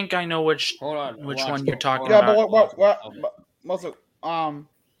think I know which one you're talking yeah, about. but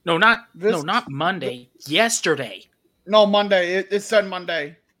No, not Monday. Yesterday. No, Monday. It said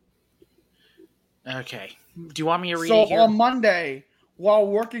Monday. Okay. Do you want me to read it here? On Monday, while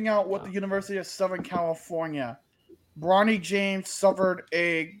working out with the University of Southern California, Bronny James suffered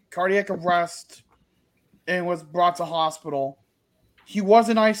a cardiac arrest and was brought to hospital. He was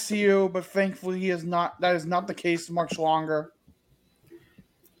in ICU, but thankfully he is not. That is not the case much longer.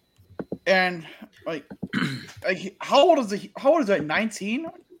 And how old is he? How old is that? 19?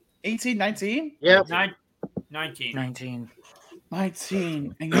 18, 19? Yeah. 19.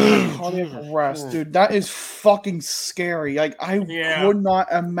 19 and cardiac arrest, dude. That is fucking scary. Like, I would not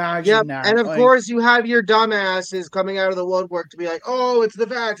imagine that. And of course, you have your dumbasses coming out of the woodwork to be like, "Oh, it's the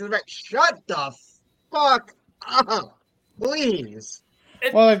facts." Shut the fuck up, please.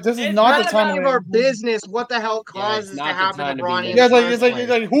 This is not the time of our business. What the hell causes to happen to Bronny? Yeah, it's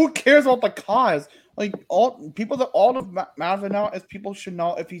like who cares about the cause? Like, all that matters now is people should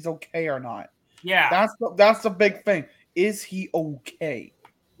know if he's okay or not. Yeah, that's the big thing. Is he okay?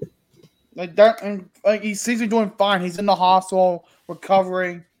 Like that, and like he seems to be doing fine. He's in the hospital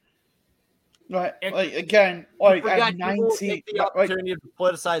recovering. Like again, like at 19, take the opportunity to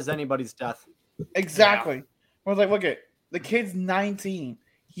politicize anybody's death. Exactly. Yeah. I was like, look at the kid's 19.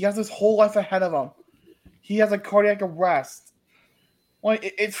 He has his whole life ahead of him. He has a cardiac arrest.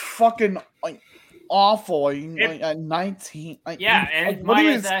 Like it's fucking like awful at 19. And what do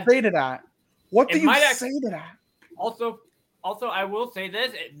you say to that? What do you say to that? Also, I will say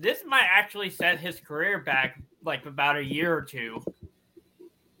this. This might actually set his career back like about a year or two.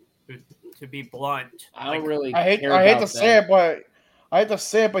 To be blunt, I don't really. I hate to say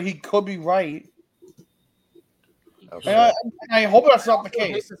it, but he could be right. Okay. And I hope that's not the case.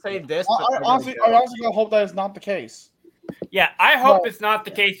 I hate to say this, I honestly hope that is not the case. Yeah, I hope it's not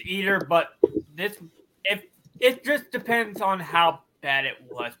the case either. But it just depends on how bad it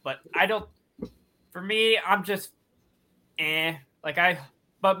was. But I don't. For me, I'm just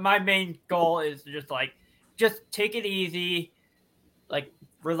But my main goal is just take it easy,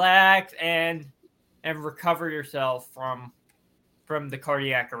 relax and recover yourself from the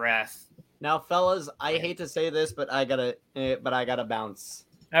cardiac arrest. Now, fellas, I hate to say this, but I gotta bounce.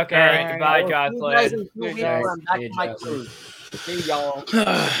 Okay, all right, goodbye, Jocelyn. I'm back to my cruise. See y'all.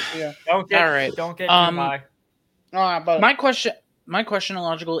 Yeah. Don't get too high. But my question,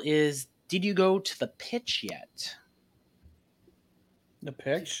 Illogical, is: did you go to the pitch yet? The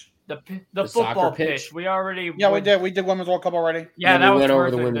pitch? The football pitch. We already. Yeah, we did. We did Women's World Cup already. Yeah, that was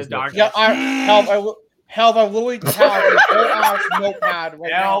over the Women's World Cup. I literally have a whole ass notepad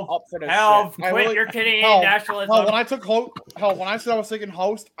right now up for this shit. Quit your Canadian nationalism. When I said I was thinking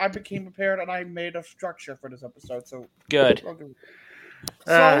host, I became prepared and I made a structure for this episode. So good.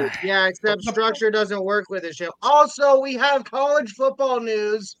 So yeah, except structure doesn't work with this show. Also, we have college football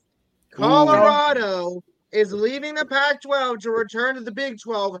news. Colorado is leaving the Pac-12 to return to the Big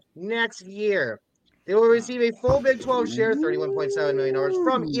 12 next year. They will receive a full Big 12 share, $31.7 million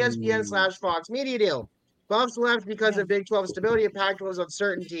from ESPN/Fox media deal. Buffs left because of Big 12 stability and Pac-12's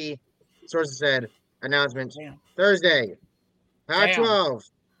uncertainty, sources said. Announcement Thursday. Pac-12,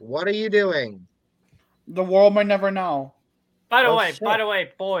 what are you doing? The world may never know. By the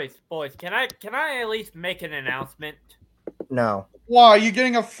way, boys, can I at least make an announcement? No. Why, are you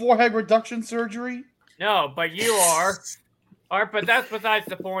getting a forehead reduction surgery? No, but you are. All right, but that's besides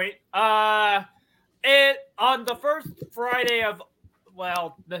the point. On the first Friday of,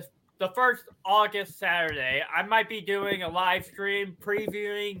 the first August Saturday, I might be doing a live stream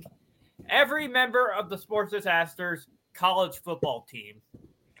previewing every member of the Sports Disasters college football team.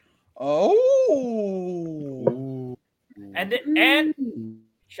 Oh. And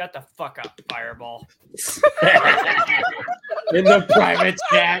shut the fuck up, Fireball. In the private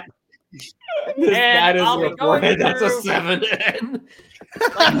chat. That is reported. That's a 7.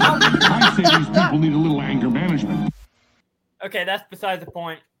 I say these people need a little anger management. Okay, that's besides the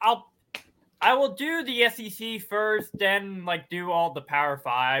point. I will do the SEC first, then do all the Power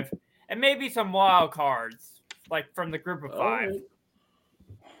 5, and maybe some wild cards, from the group of 5.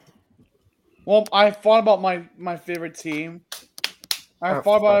 Well, I thought about my favorite team. I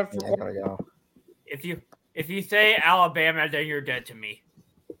thought about it. Go. If you say Alabama, then you're dead to me.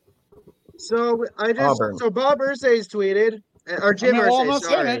 So Bob Irsay's tweeted, or Jim Irsay,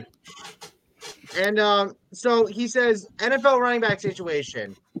 sorry. And so he says, NFL running back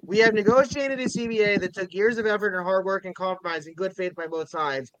situation. We have negotiated a CBA that took years of effort and hard work and compromise and good faith by both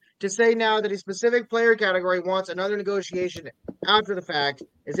sides. To say now that a specific player category wants another negotiation after the fact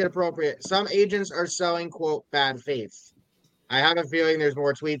is inappropriate. Some agents are showing, quote, bad faith. I have a feeling there's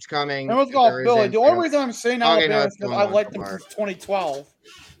more tweets coming. And let's go, Billy. The only reason I'm saying Alabama is because I liked them since 2012.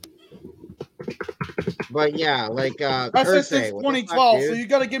 But yeah, that's since 2012, so you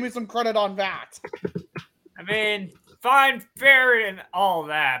got to give me some credit on that. I mean, fine, fair, and all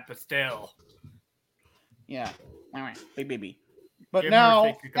that, but still. Yeah. All right, big baby. But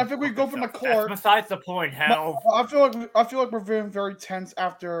now, I think we go from the court. That's besides the point, hell. I feel like we're very, very tense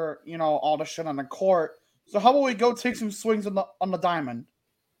after all the shit on the court. So how about we go take some swings on the diamond?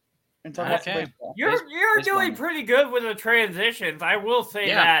 And talk about baseball. You're doing pretty good with the transitions. I will say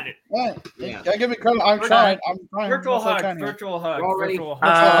that. Yeah. Give me credit. I'm trying. Virtual hug. Virtual hug.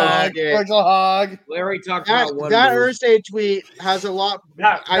 Larry talked about one. That Irsay tweet has a lot.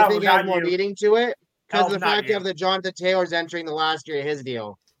 I think has more meaning to it because of the fact that Jonathan Taylor's entering the last year of his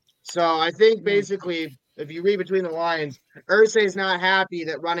deal. So I think basically, if you read between the lines, Irsay's not happy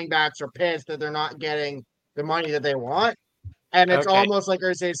that running backs are pissed that they're not getting the money that they want. And it's almost like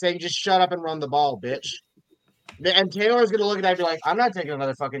Irsay saying, just shut up and run the ball, bitch. And Taylor's going to look at that and be like, I'm not taking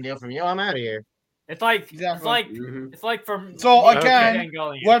another fucking deal from you. I'm out of here. It's like from. So again,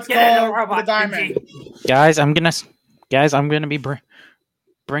 let's go to the diamond. Guys, I'm gonna be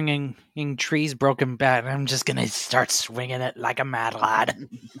bringing in Tree's broken bat, and I'm just gonna start swinging it like a mad lad.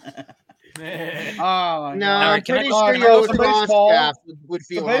 I'm pretty sure your staff would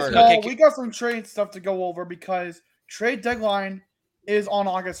feel hard. Baseball, we got some trade stuff to go over because trade deadline is on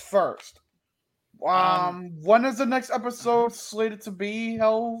August 1st. When is the next episode slated to be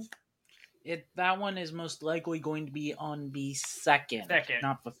held? That one is most likely going to be on the second,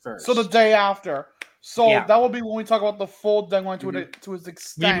 not the first. So the day after. So Yeah. that will be when we talk about the full deadline to its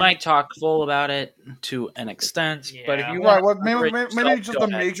extent. We might talk full about it to an extent, but if you right, want well, to maybe just the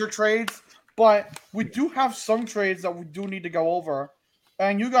major trades, but we do have some trades that we do need to go over,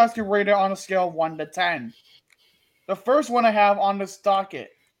 and you guys can rate it on a scale of 1 to 10. The first one I have on this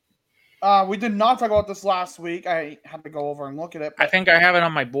docket. We did not talk about this last week. I had to go over and look at it. I think I have it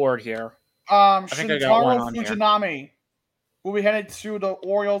on my board here. I think I got one Shintaro on here. Fujinami will be headed to the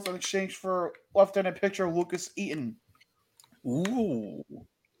Orioles in exchange for left-handed pitcher Lucas Eaton. Ooh.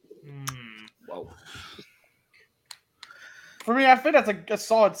 Whoa. For me, I think that's a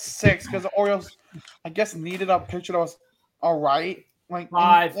solid 6 because the Orioles, I guess, needed a pitcher that was all right. Like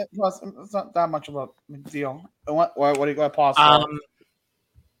 5. It's not that much of a big deal. What do you got? Pause.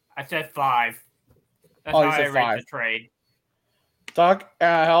 I said 5. That's Oh, how you said I rate 5. the trade. Doug,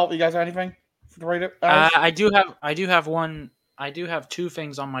 help. You guys have anything to rate it? I do have one. I do have 2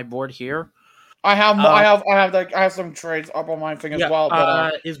 things on my board here. I have some trades up on my thing as well.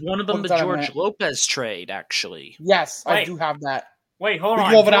 But is one of them the George Lopez trade? Actually, yes, I do have that. Wait, hold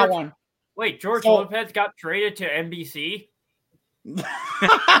on. Go over that one. Wait, George Lopez got traded to NBC?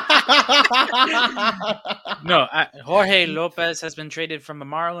 No, Jorge Lopez has been traded from the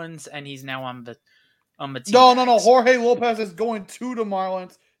Marlins, and he's now on the team. No. Jorge Lopez is going to the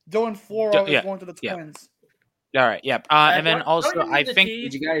Marlins. Dylan Floro is going to the Twins. All right, yep. And then also, I think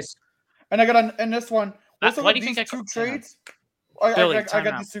did you guys? And I got in this one. Why do you think I two trades? I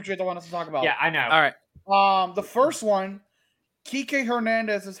got these 2 trades I wanted to talk about. Yeah, I know. All right. The first one, Kike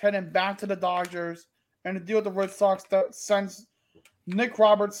Hernandez is heading back to the Dodgers, and the deal with the Red Sox that sends Nick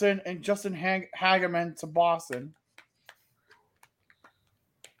Robertson and Justin Hageman to Boston.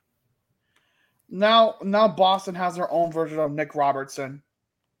 Now Boston has their own version of Nick Robertson.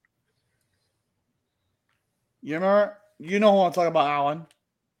 You remember? You know who I'm talking about, Alan.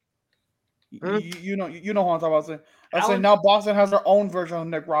 You know who I'm talking about. I say now Boston has their own version of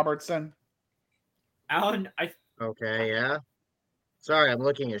Nick Robertson. Alan, Okay, yeah. Sorry, I'm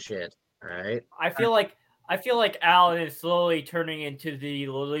looking at shit. All right. I feel like Alan is slowly turning into the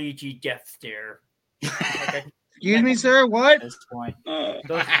Luigi death stare. Excuse me, sir. What? At this point.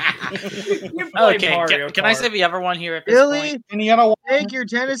 Okay, can I say the other one here at this Billy, point? And the other one, take your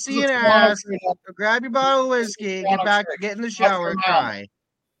Tennessean ass, grab your bottle of whiskey, get in the shower, and cry.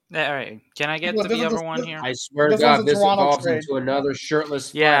 All right. Can I get to the other one here? I swear to God, this evolves into another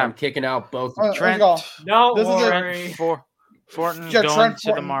shirtless fight. I'm kicking out both of them. Trent. No, Trent Fortin going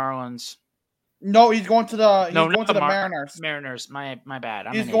to the Marlins. No, he's going to the Mariners. Mariners. My bad.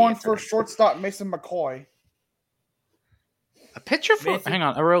 He's going for shortstop Mason McCoy. A pitcher for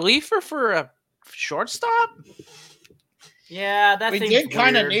a reliever for a shortstop? Yeah, that we did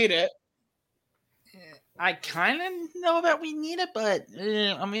kind of need it. I kind of know that we need it, but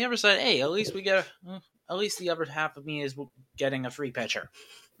on the other side, hey, at least we get at least the other half of me is getting a free pitcher.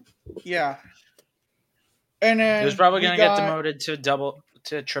 Yeah. And then he was probably going to get demoted to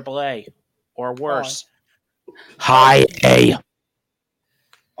AAA or worse. High A.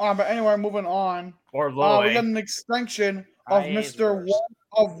 But anyway, moving on. Or low we got an extension of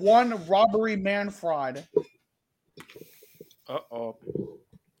one Robbery Manfred. Uh-oh.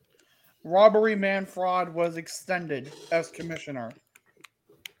 Robbery Manfred was extended as commissioner.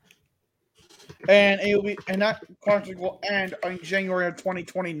 And that contract will end in January of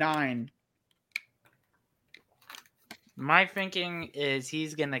 2029. My thinking is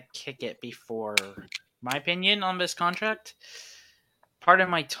he's going to kick it before... My opinion on this contract, pardon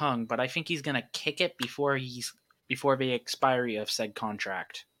my tongue, but I think he's going to kick it before the expiry of said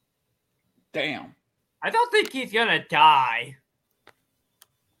contract. Damn. I don't think he's going to die.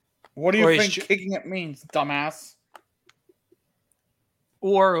 What do you think kicking it means, dumbass?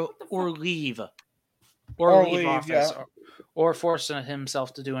 Or leave. Or leave office. Yeah. Or force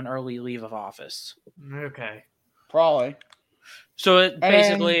himself to do an early leave of office. Okay. Probably. So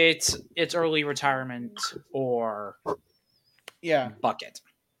it's early retirement or bucket.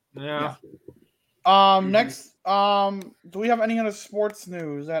 Yeah. Next, do we have any other sports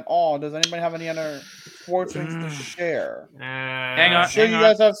news at all? Does anybody have any other sports things to share? Hang on. I'm sure you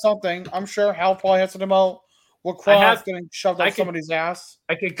guys have something. I'm sure Hal probably has something about lacrosse getting shoved up somebody's ass.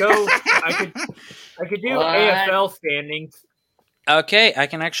 I could do AFL standings. Okay, I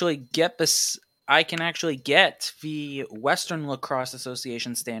can actually get this. I can actually get the Western Lacrosse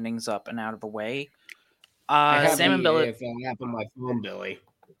Association standings up and out of the way. I have Sam and Billy. AFL app on my phone, Billy.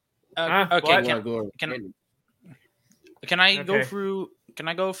 Okay, can I go through Can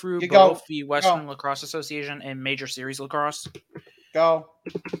I go through You both go. the Western Go. Lacrosse Association and Major Series Lacrosse? Go.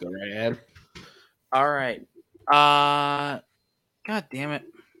 Go right ahead. All right. God damn it.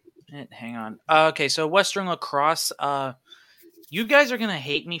 Hang on. Okay, so Western Lacrosse. You guys are gonna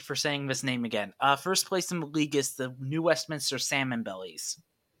hate me for saying this name again. First place in the league is the New Westminster Salmon Bellies.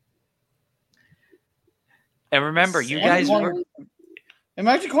 And remember, you guys were.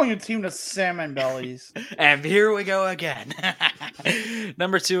 Imagine calling your team the Salmon Bellies. And here we go again.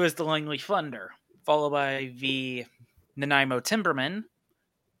 Number 2 is the Langley Thunder, followed by the Nanaimo Timbermen,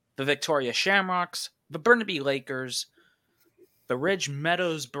 the Victoria Shamrocks, the Burnaby Lakers, the Ridge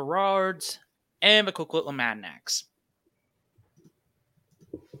Meadows Berards, and the Coquitlam Madnax.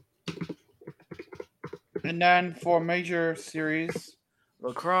 And then for major series,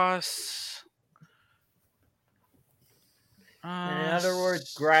 lacrosse. In other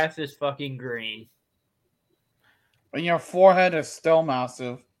words, grass is fucking green. And your forehead is still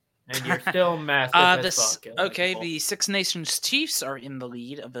massive. And you're still massive as fuck. Okay, the Six Nations Chiefs are in the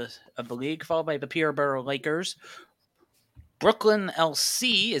lead of the league, followed by the Peterborough Lakers. Brooklyn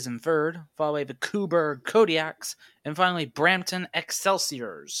LC is in third, followed by the Cobourg Kodiaks, and finally Brampton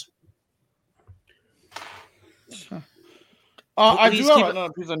Excelsiors. I do have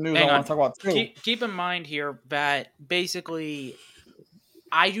another piece of news I want to talk about too. Keep in mind here that basically,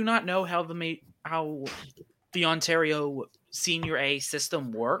 I do not know how the Ontario Senior A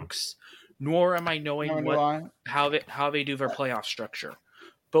system works, nor am I knowing how they do their playoff structure.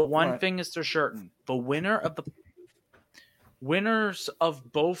 But one thing is for certain: the winners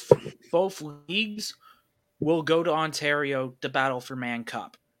of both leagues will go to Ontario to battle for Man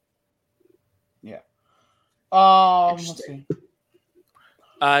Cup. Yeah. Let's see.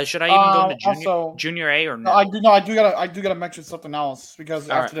 Should I even go to junior A or no? I do gotta mention something else because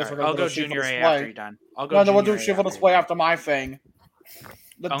after this I'll go junior A after you're done. We'll do shit for display after my thing.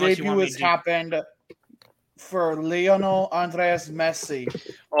 The debut has happened for Lionel Andres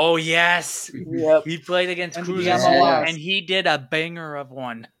Messi. Oh yes, yep. He played against Cruz and he did a banger of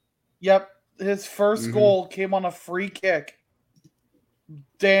one. Yep, his first goal came on a free kick.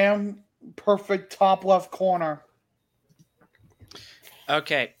 Damn perfect top left corner.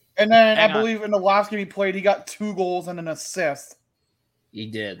 Okay. And then I believe in the last game he played, he got 2 goals and an assist. He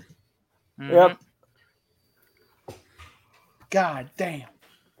did. Mm-hmm. Yep. God damn.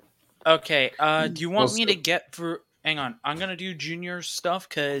 Okay. Do you want me to get through? Hang on. I'm gonna do junior stuff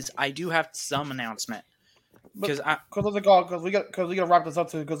because I do have some announcement. Because we gotta wrap this up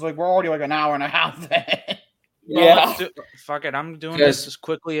too because we're already an hour and a half in. Yeah. Fuck it. I'm doing this as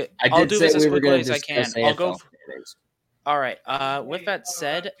quickly. I'll do this as quickly as I can. I'll go. All right. With that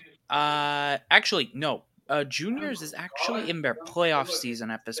said, actually no. Juniors is actually in their playoff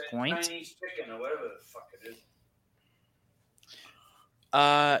season at this point.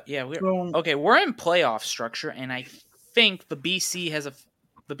 Yeah. We're in playoff structure, and I think the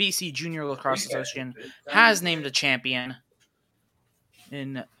BC Junior Lacrosse Association has named a champion.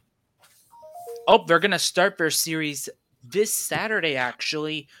 They're gonna start their series this Saturday.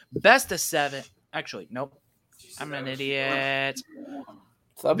 Actually, best of 7. Actually, nope. I'm an idiot.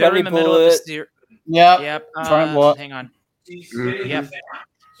 They're in the middle of the series. Yep. Hang on. Yep.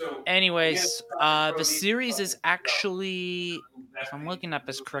 Anyways, the series is actually, if I'm looking at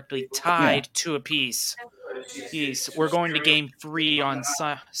this correctly, tied to a piece. We're going to game 3 on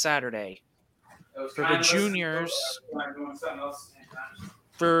Saturday. For the juniors,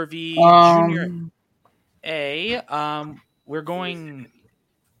 for the junior A, we're going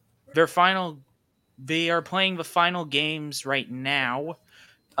their final. They are playing the final games right now.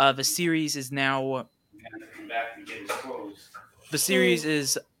 The series is now. The series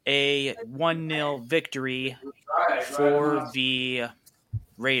is a 1-0 victory for the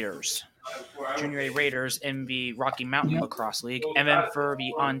Raiders, Junior A Raiders in the Rocky Mountain Lacrosse League, and then for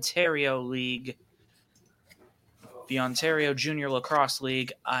the Ontario League, the Ontario Junior Lacrosse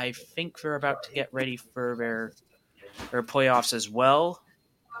League, I think they're about to get ready for their playoffs as well.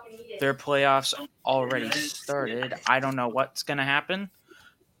 Their playoffs already started. I don't know what's going to happen.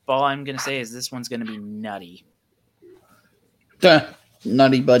 But all I'm going to say is this one's going to be nutty.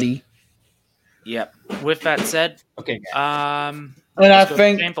 Nutty buddy. Yep. With that said, okay. And I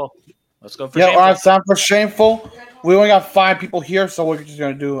think shameful. Let's go for shameful. shameful. All right, time for shameful. We only got 5 people here, so we're just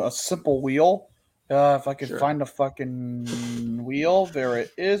gonna do a simple wheel. If I can find the fucking wheel, there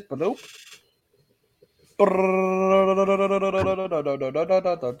it is. But nope. Let me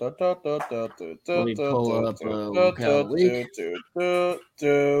pull up locale league.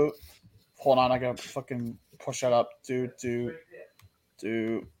 Hold on, I gotta fucking push that up.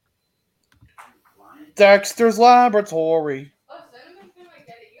 Dexter's Laboratory.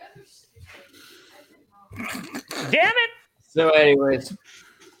 Damn it! So, anyways,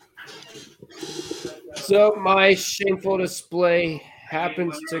 so my shameful display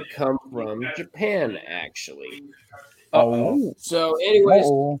happens to come from Japan, actually. Oh. So, anyways,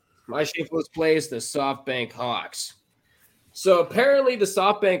 Uh-oh. my shameful display is the SoftBank Hawks. So apparently, the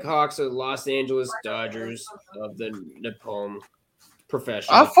SoftBank Hawks are the Los Angeles Dodgers of the Nippon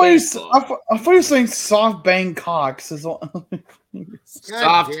professional baseball. I thought you were saying SoftBank Hawks is all.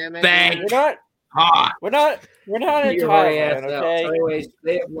 SoftBank Hawks. We're not in Your Thailand, ass out. okay? So anyways,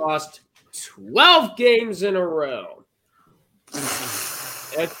 they have lost 12 games in a row.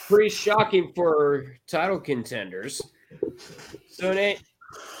 That's pretty shocking for title contenders.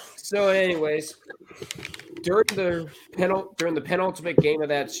 So anyways, during the penultimate game of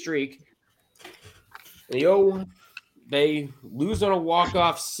that streak, they lose on a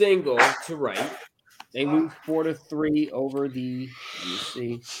walk-off single to right. They lose 4-3 over the. Let me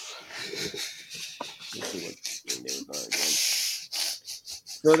see what game they were going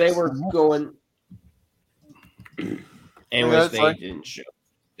against. So they were going. Anyways, they didn't show.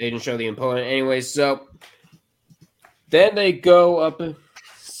 They didn't show the opponent. Anyways, so then they go up.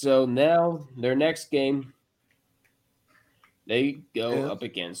 So now their next game, they go up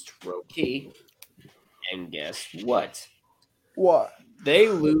against Roki, and guess what? What? They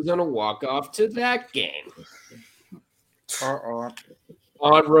lose on a walk-off to that game. On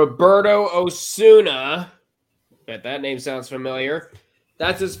Roberto Osuna. Bet that name sounds familiar.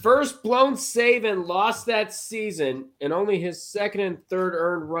 That's his first blown save and loss that season, and only his second and third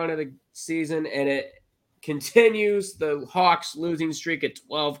earned run of the season, and it continues the Hawks losing streak at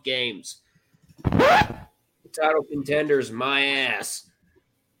 12 games. Title contenders, my ass.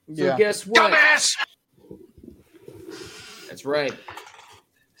 So guess what? Dumbass! That's right.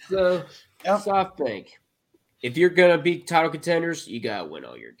 So, SoftBank. If you're going to beat title contenders, you got to win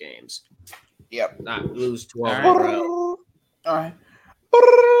all your games. Yep. Not lose 12 in a row. All right.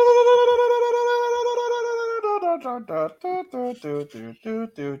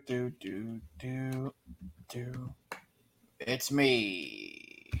 It's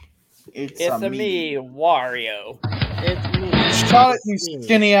me. It's a me, Wario. It's me. Shut it, you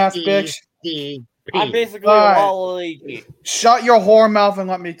skinny ass bitch. I'm basically Alright. a Waluigi. Shut your whore mouth and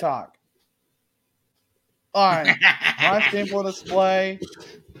let me talk. Alright. My shameful display.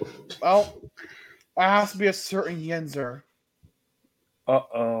 Well, it has to be a certain Yenzer.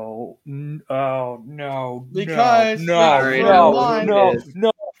 Oh no! Because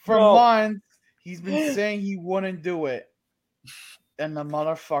for months he's been saying he wouldn't do it, and the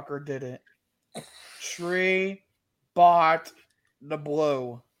motherfucker did it. Tree bought the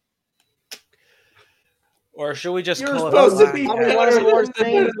blue. Or should we just You're call supposed it to be one of the more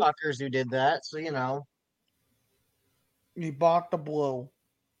sane fuckers who did that, so you know. He bought the blue.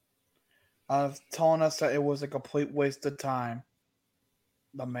 Telling us that it was a complete waste of time.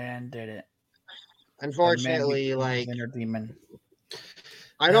 The man did it. Unfortunately, like inner demon.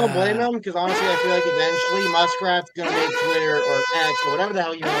 I don't blame him because honestly, I feel like eventually Muskrat's gonna make Twitter or X or whatever the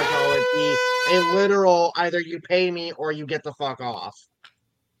hell you want to call it be a literal either you pay me or you get the fuck off.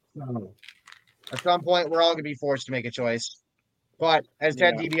 At some point, we're all gonna be forced to make a choice. But as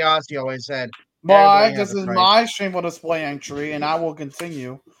Ted DiBiase always said, But this is my shameful display entry, and I will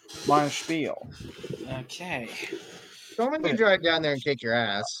continue my spiel. Okay. Don't make me drive down there and kick your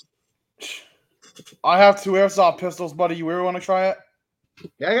ass. I have 2 airsoft pistols, buddy. You really want to try it?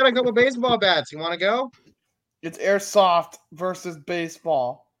 Yeah, I got a couple baseball bats. You want to go? It's airsoft versus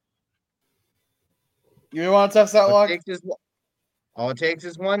baseball. You want to test that luck? All it takes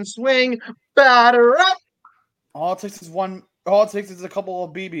is one swing. Batter up. All it takes is one. All it takes is a couple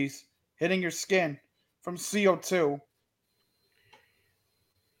of BBs hitting your skin from CO2.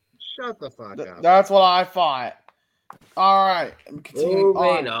 Shut the fuck up. That's what I thought. All right, continue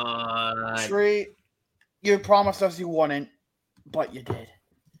Moving on. Tree, you promised us you wouldn't, but you did.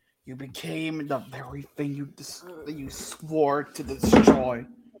 You became the very thing you swore to destroy.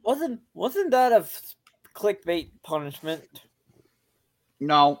 Wasn't that a clickbait punishment?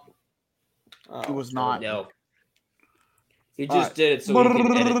 No, it was not. No. He just did it so he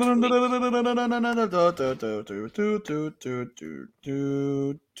could edit tweets.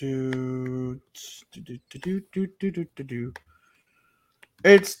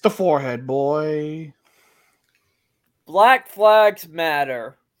 It's the forehead, boy. Black flags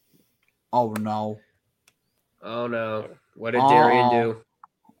matter. Oh no. Oh no. What did Darian do?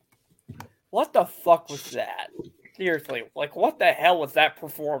 What the fuck was that? Seriously, like what the hell was that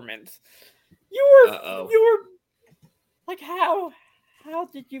performance? You were like how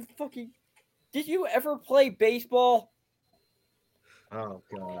did you ever play baseball? Oh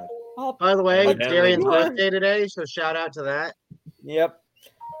god. Oh, By the way, Evidently Darian's not. birthday today, so shout out to that. Yep.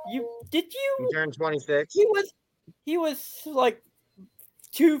 He turned 26. He was like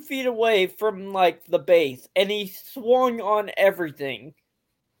 2 feet away from like the base, and he swung on everything.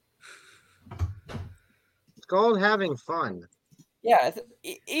 It's called having fun. Yeah,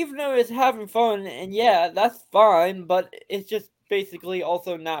 even though it's having fun, and yeah, that's fine, but it's just basically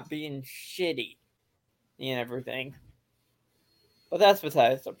also not being shitty and everything. But that's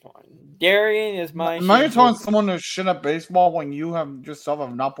besides the point. Darian is my. Am I telling someone to shit at baseball when you have yourself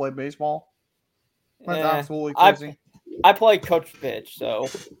have not played baseball? That's absolutely crazy. I play coach pitch, so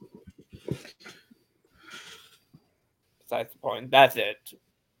besides the point. That's it.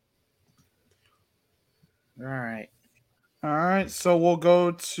 All right. All right, so we'll go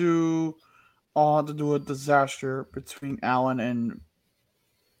to. I'll have to do a disaster between Alan and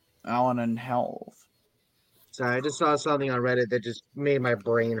Health. Sorry, I just saw something on Reddit that just made my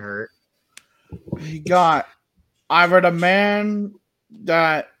brain hurt. He got either the man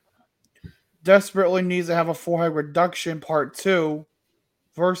that desperately needs to have a forehead reduction part 2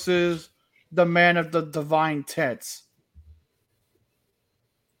 versus the man of the divine tits.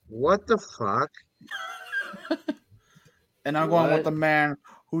 What the fuck? And I'm going with the man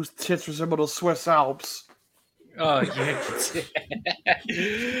whose tits resemble the Swiss Alps. Oh, yeah.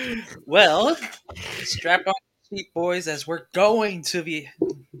 Well, strap on, seat, boys, as we're going to the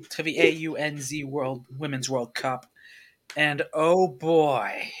AUNZ Women's World Cup, and oh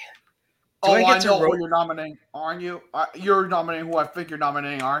boy, I know who you're nominating, aren't you? You're nominating who I think you're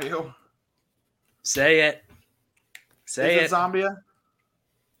nominating, aren't you? Say it. Say Is it Zambia?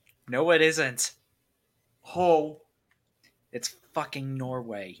 No, it isn't. Oh. It's fucking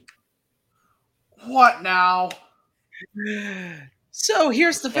Norway. What now? So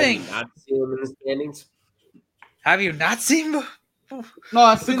here's the thing. Have you not seen them in the standings? Have you not seen No,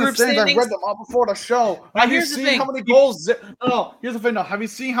 I've seen the group standings. I standings? read them all before the show. Now, Have you here's the seen thing. how many goals? No, here's the thing. No, have you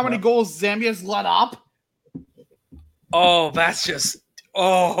seen how many goals Zambia's let up? Oh, that's just.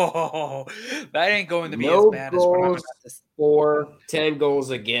 Oh, that ain't going to be No as bad as what I'm about goals to say. for, 10 goals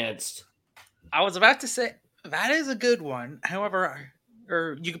against. I was about to say that is a good one. However,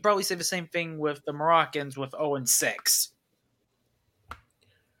 or you could probably say the same thing with the Moroccans with 0-6,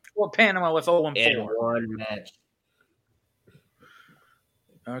 or Panama with 0-4 in one match.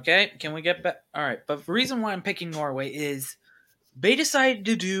 Okay, can we get back? All right, but the reason why I'm picking Norway is they decided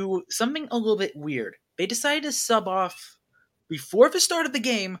to do something a little bit weird. They decided to sub off before the start of the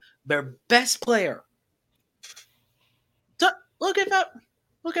game their best player. So, look at that!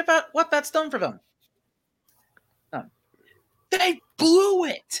 Look at that! What that's done for them. They blew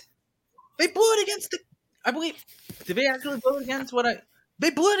it. They blew it against the. I believe. Did they actually blow it against what I? They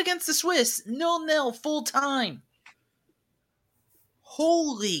blew it against the Swiss 0-0 full time.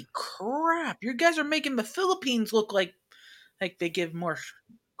 Holy crap! You guys are making the Philippines look like they give more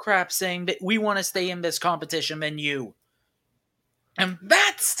crap, saying that we want to stay in this competition than you, and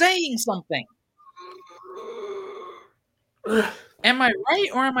that's saying something. Am I right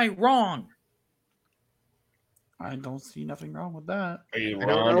or am I wrong? I don't see nothing wrong with that. Are you I don't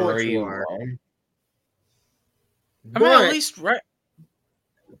wrong know or what are you you are. wrong? I mean, at least right.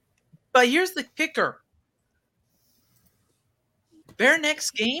 But here's the kicker. Their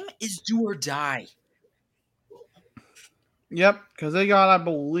next game is do or die. Yep, because they got, I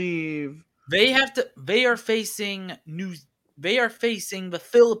believe, They are facing the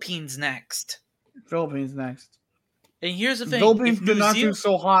Philippines next. Philippines next. And here's the thing: Philippines if did New not do Zealand,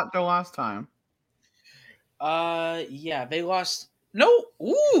 so hot the last time. yeah, they lost. No,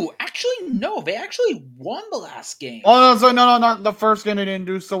 actually, no, they actually won the last game. Oh no, not the first game they didn't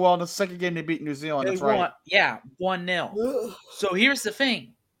do so well. The second game they beat New Zealand. They That's right. won, yeah, 1-0. So here's the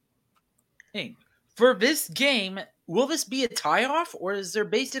thing. For this game, will this be a tie-off, or is there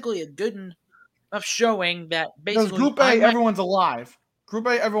basically a good enough showing that Because basically Group A, everyone's alive. Group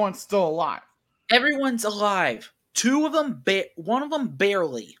A, everyone's still alive. everyone's alive? Two of them, one of them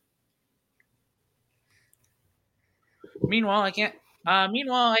barely. Meanwhile, I can't.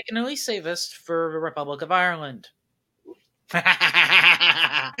 Meanwhile, I can at least say this for the Republic of Ireland.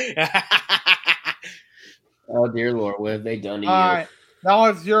 Oh dear Lord, what have they done to you? All right, now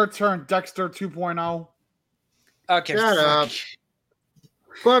it's your turn, Dexter 2.0. Okay, shut up.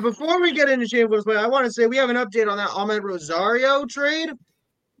 But before we get into Shameless Play, I want to say we have an update on that Ahmed Rosario trade.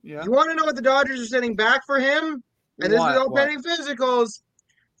 Yeah. You want to know what the Dodgers are sending back for him? And this is all What? pending physicals.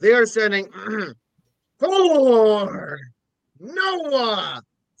 They are sending for Noah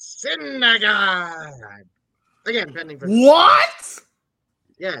Syndergaard. Again, pending physicals. What?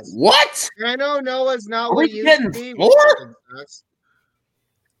 Yes. What? And I know Noah's not Are what we he used getting to be. more?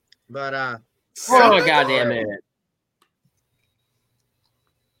 But Oh, goddamn it.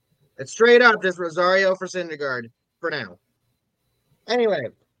 It's straight up just Rosario for Syndergaard for now. Anyway,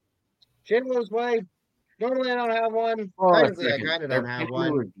 Shameless Way. Normally I don't have one. Technically, I kind of don't have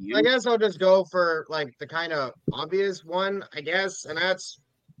one. I guess I'll just go for like the kind of obvious one, I guess, and that's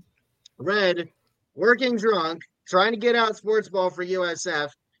Red, working drunk, trying to get out sports ball for USF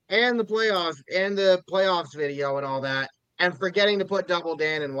and the playoffs video and all that, and forgetting to put Double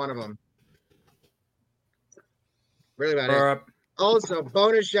Dan in one of them. Really about it. Also,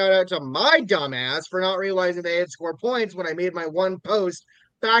 bonus shout out to my dumbass for not realizing they had scored points when I made my one post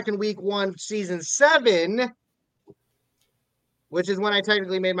back in week 1, season 7, which is when I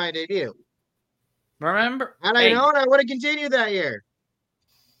technically made my debut. Remember? Had I known, I would have continued that year.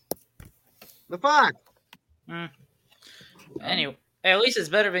 The fuck? Anyway, at least it's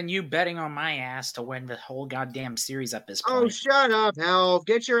better than you betting on my ass to win the whole goddamn series at this point. Oh, shut up, Health.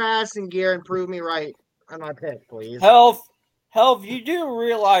 Get your ass in gear and prove me right on my pick, please. Health, you do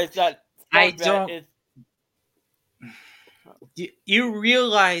realize that I don't. You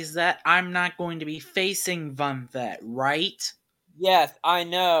realize that I'm not going to be facing Von Vet, right? Yes, I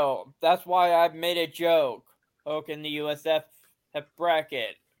know. That's why I made a joke. In the USF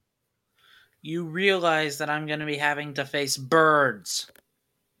bracket. You realize that I'm going to be having to face Birds.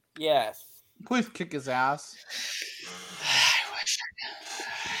 Yes. Please kick his ass.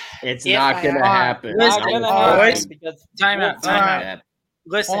 It's not going to happen. Listen, boys, time out.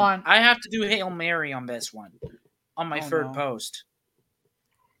 Listen, I have to do Hail Mary on this one. On my third post.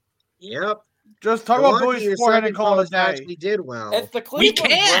 Yep. Just talk about Billy's forehead and call it a day. Actually did well. It's the Cleveland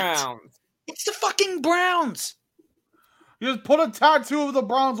Browns. It's the fucking Browns. You just put a tattoo of the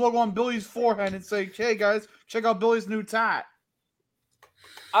Browns logo on Billy's forehead and say, "Hey guys, check out Billy's new tat."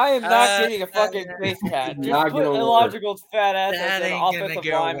 I am not getting a fucking face tat. Just put Illogical's fat ass as an offensive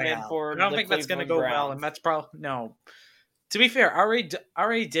lineman for I don't think that's going to go well, and that's probably no. To be fair, I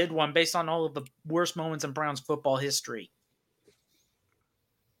already did one based on all of the worst moments in Browns football history.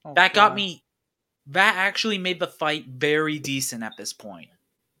 That actually made the fight very decent at this point.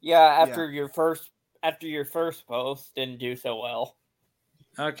 Yeah, after your first post didn't do so well.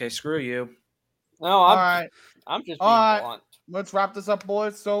 Okay, screw you. No, I'm just being blunt. Let's wrap this up,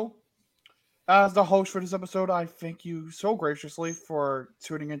 boys. So, as the host for this episode, I thank you so graciously for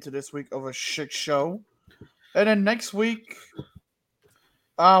tuning into this week of a shit show. And then next week,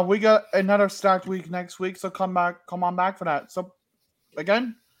 we got another stacked week next week. So come on back for that. So,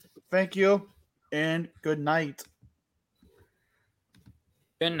 again, thank you and good night.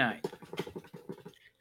 Good night.